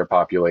Medicare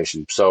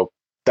population. So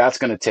that's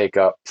going to take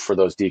up for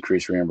those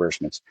decreased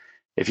reimbursements.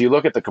 If you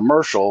look at the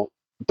commercial,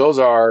 those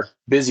are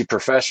busy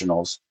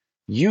professionals.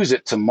 Use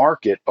it to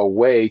market a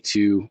way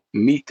to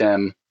meet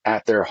them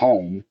at their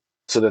home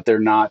so that they're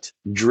not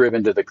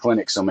driven to the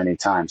clinic so many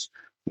times.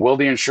 Will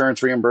the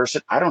insurance reimburse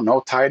it? I don't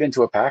know. Tie it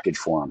into a package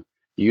for them.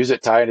 Use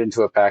it, tie it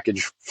into a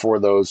package for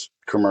those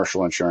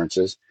commercial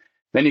insurances.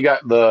 Then you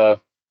got the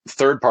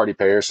third party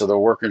payers, so the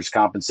workers'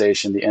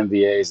 compensation, the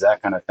MVAs,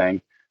 that kind of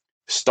thing.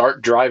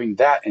 Start driving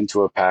that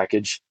into a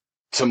package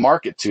to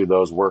market to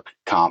those work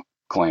comp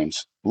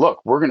claims.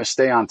 Look, we're going to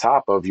stay on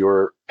top of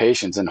your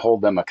patients and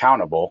hold them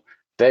accountable.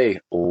 They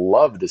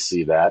love to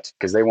see that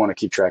because they want to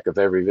keep track of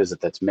every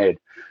visit that's made,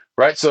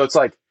 right? So it's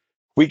like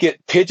we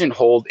get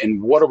pigeonholed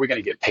in what are we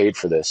going to get paid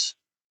for this?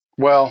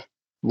 Well,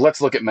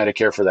 let's look at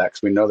Medicare for that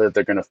because we know that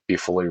they're going to be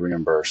fully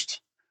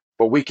reimbursed.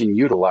 But we can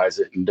utilize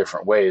it in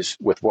different ways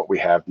with what we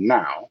have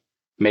now,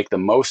 make the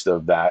most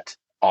of that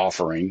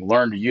offering,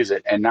 learn to use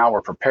it, and now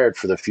we're prepared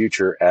for the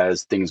future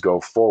as things go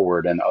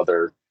forward and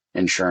other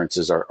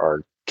insurances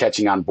are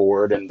catching on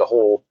board and the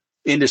whole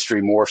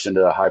industry morphs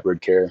into a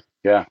hybrid care.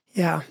 Yeah.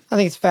 Yeah, I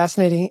think it's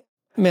fascinating.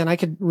 Man, I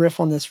could riff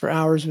on this for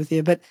hours with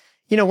you. But,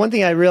 you know, one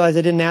thing I realized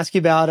I didn't ask you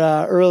about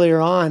earlier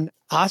on,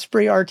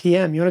 Osprey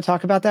RTM. You want to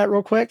talk about that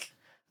real quick?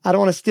 I don't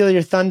want to steal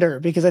your thunder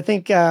because I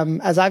think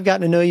as I've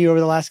gotten to know you over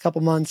the last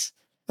couple months,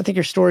 I think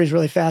your story is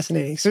really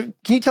fascinating. So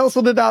can you tell us a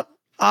little bit about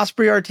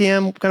Osprey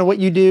RTM, kind of what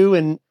you do?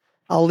 And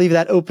I'll leave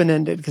that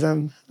open-ended because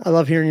I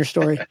love hearing your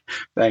story.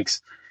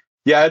 Thanks.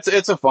 Yeah,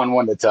 it's a fun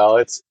one to tell.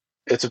 It's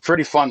a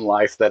pretty fun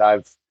life that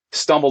I've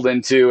stumbled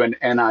into,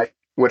 and I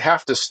would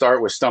have to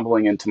start with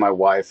stumbling into my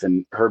wife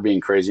and her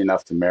being crazy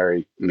enough to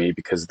marry me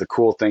because the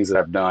cool things that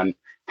I've done,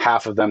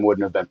 half of them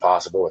wouldn't have been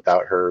possible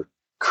without her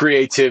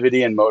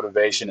creativity and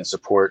motivation and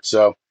support.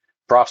 So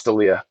props to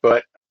Leah.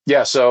 But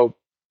yeah, so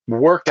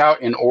worked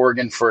out in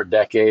Oregon for a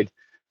decade.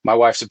 My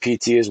wife's a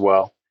PT as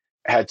well.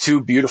 Had two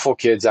beautiful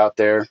kids out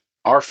there.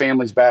 Our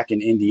family's back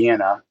in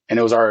Indiana, and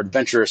it was our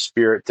adventurous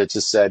spirit that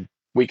just said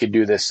we could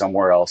do this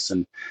somewhere else.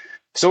 And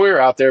so we were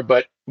out there,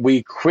 but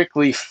we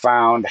quickly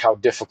found how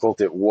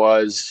difficult it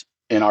was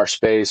in our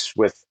space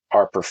with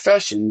our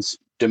professions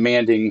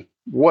demanding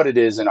what it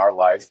is in our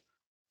life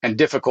and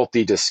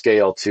difficulty to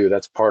scale too.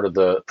 That's part of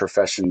the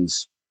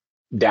profession's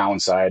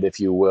downside, if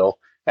you will,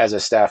 as a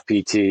staff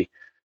PT.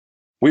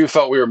 We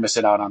felt we were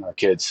missing out on our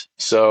kids.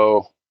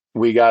 So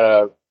we got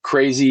a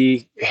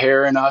crazy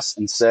hair in us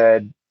and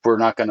said, we're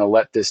not going to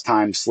let this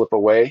time slip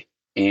away.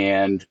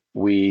 And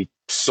we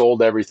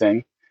sold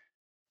everything,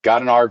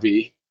 got an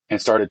RV,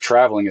 and started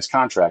traveling as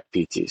contract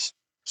PTs.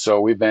 So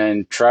we've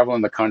been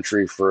traveling the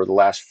country for the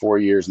last 4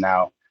 years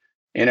now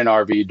in an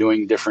RV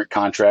doing different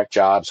contract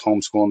jobs,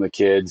 homeschooling the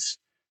kids.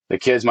 The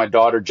kids, my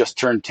daughter just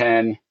turned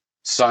 10,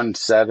 son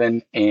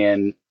 7,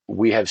 and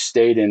we have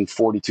stayed in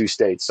 42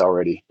 states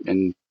already,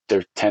 and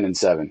they're 10 and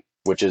 7,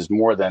 which is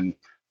more than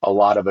a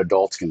lot of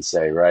adults can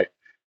say, right?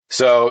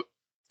 So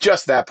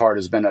just that part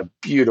has been a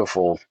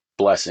beautiful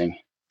blessing.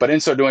 But in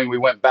so doing, we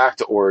went back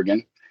to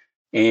Oregon,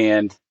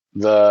 and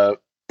the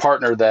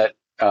partner that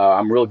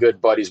I'm real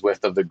good buddies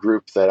with of the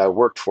group that I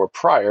worked for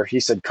prior, he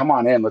said, come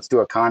on in, let's do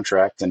a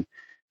contract. And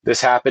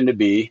this happened to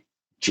be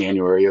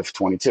January of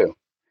 22.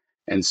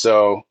 And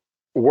so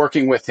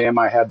working with him,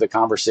 I had the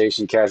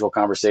conversation, casual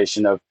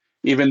conversation of,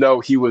 even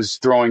though he was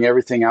throwing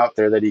everything out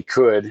there that he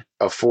could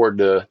afford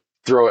to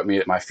throw at me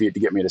at my feet to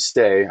get me to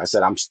stay, I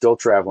said, I'm still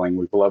traveling.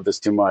 We love this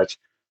too much.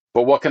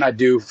 But what can I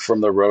do from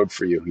the road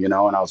for you? You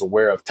know, and I was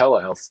aware of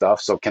telehealth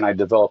stuff. So can I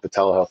develop a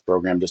telehealth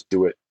program? Just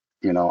do it,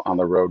 you know, on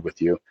the road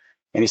with you.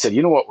 And he said,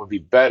 you know what would be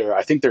better?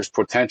 I think there's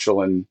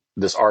potential in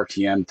this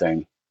RTM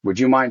thing. Would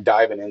you mind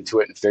diving into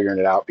it and figuring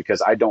it out?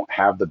 Because I don't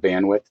have the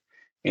bandwidth.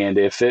 And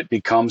if it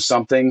becomes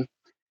something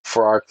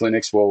for our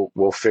clinics,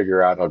 we'll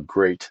figure out a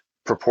great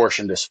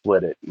proportion to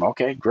split it.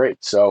 Okay, great.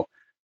 So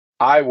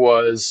I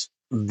was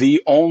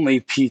the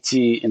only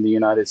PT in the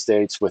United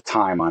States with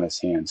time on his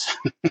hands.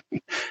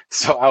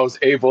 So I was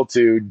able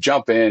to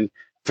jump in,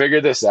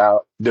 figure this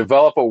out,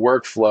 develop a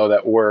workflow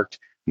that worked,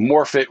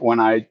 morph it when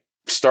I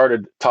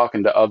started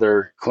talking to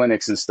other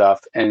clinics and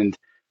stuff. And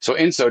so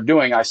in so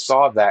doing, I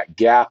saw that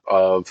gap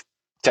of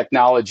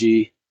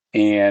technology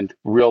and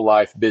real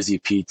life busy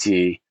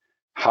PT.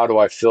 How do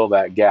I fill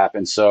that gap?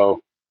 And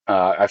so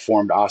I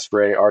formed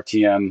Osprey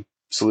RTM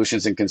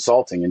Solutions and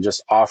Consulting, and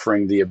just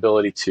offering the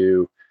ability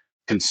to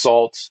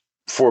consult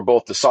for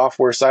both the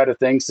software side of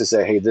things to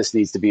say, hey, this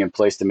needs to be in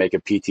place to make a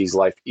PT's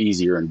life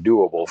easier and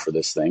doable for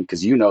this thing,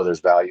 because there's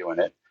value in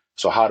it.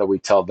 So how do we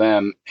tell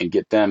them and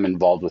get them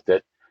involved with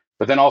it?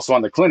 But then also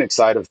on the clinic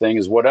side of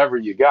things, whatever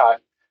you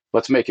got,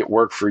 let's make it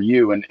work for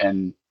you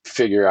and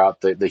figure out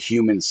the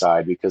human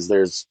side, because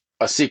there's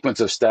a sequence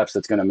of steps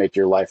that's going to make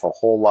your life a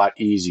whole lot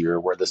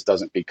easier where this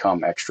doesn't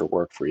become extra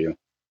work for you.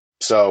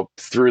 So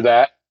through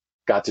that,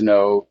 got to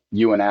know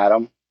you and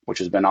Adam, which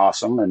has been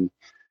awesome. And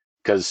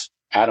because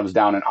Adam's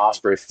down in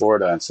Osprey,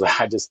 Florida. And so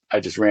I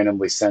just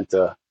randomly sent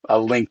a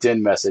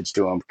LinkedIn message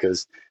to him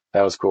because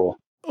that was cool.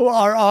 Well,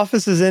 our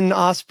office is in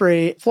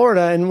Osprey,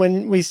 Florida. And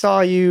when we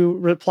saw you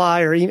reply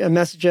or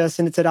message us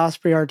and it said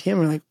Osprey RTM,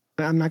 we're like,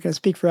 I'm not going to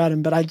speak for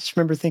Adam, but I just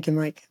remember thinking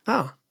like,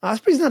 oh,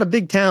 Osprey's not a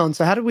big town.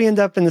 So how did we end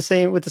up in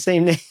with the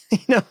same name,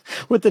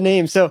 with the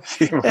name? So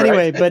Right.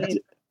 Anyway, but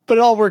it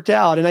all worked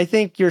out. And I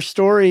think your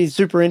story is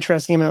super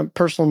interesting. On a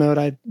personal note,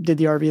 I did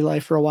the RV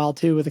life for a while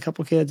too with a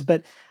couple of kids.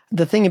 But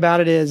the thing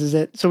about it is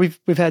that, so we've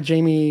had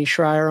Jamie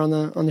Schreier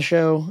on the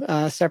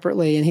show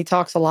separately, and he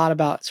talks a lot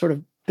about sort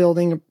of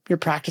building your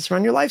practice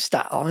around your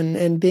lifestyle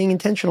and being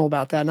intentional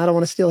about that. And I don't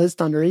want to steal his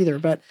thunder either,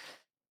 but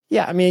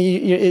yeah, I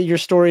mean, your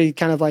story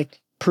kind of like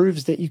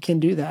proves that you can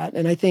do that.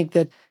 And I think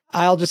that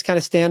I'll just kind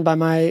of stand by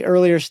my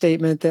earlier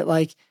statement that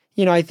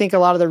I think a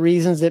lot of the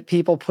reasons that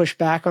people push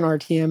back on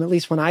RTM, at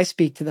least when I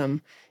speak to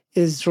them,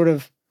 is sort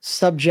of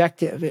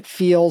subjective. It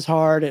feels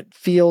hard, it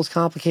feels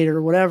complicated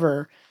or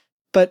whatever.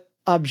 But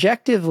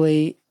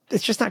objectively,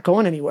 it's just not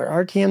going anywhere.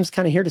 RTM's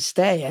kind of here to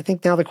stay. I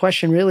think now the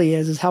question really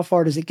is how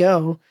far does it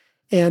go?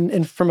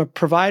 And from a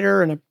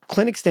provider and a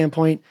clinic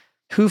standpoint,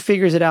 who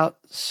figures it out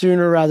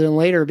sooner rather than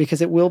later?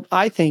 Because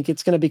I think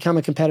it's going to become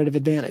a competitive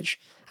advantage.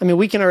 I mean,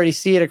 we can already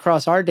see it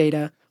across our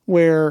data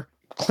where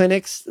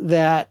clinics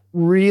that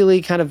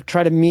really kind of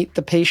try to meet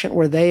the patient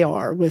where they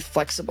are with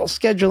flexible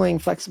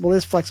scheduling, flexible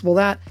this, flexible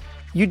that,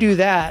 you do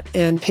that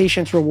and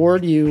patients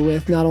reward you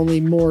with not only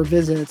more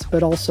visits,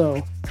 but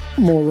also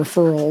more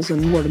referrals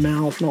and word of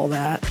mouth and all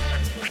that.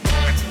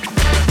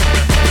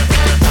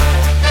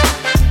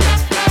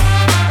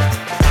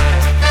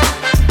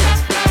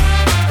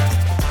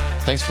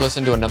 Thanks for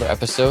listening to another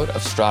episode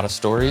of Strata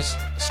Stories.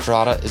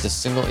 Strata is a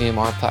single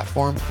EMR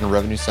platform and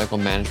revenue cycle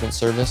management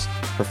service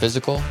for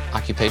physical,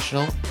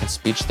 occupational, and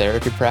speech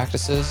therapy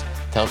practices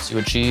that helps you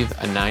achieve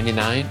a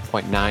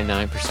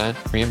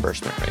 99.99%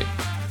 reimbursement rate.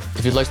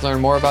 If you'd like to learn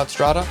more about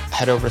Strata,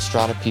 head over to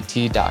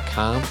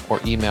stratapt.com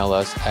or email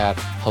us at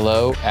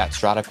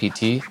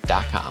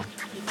hello@stratapt.com.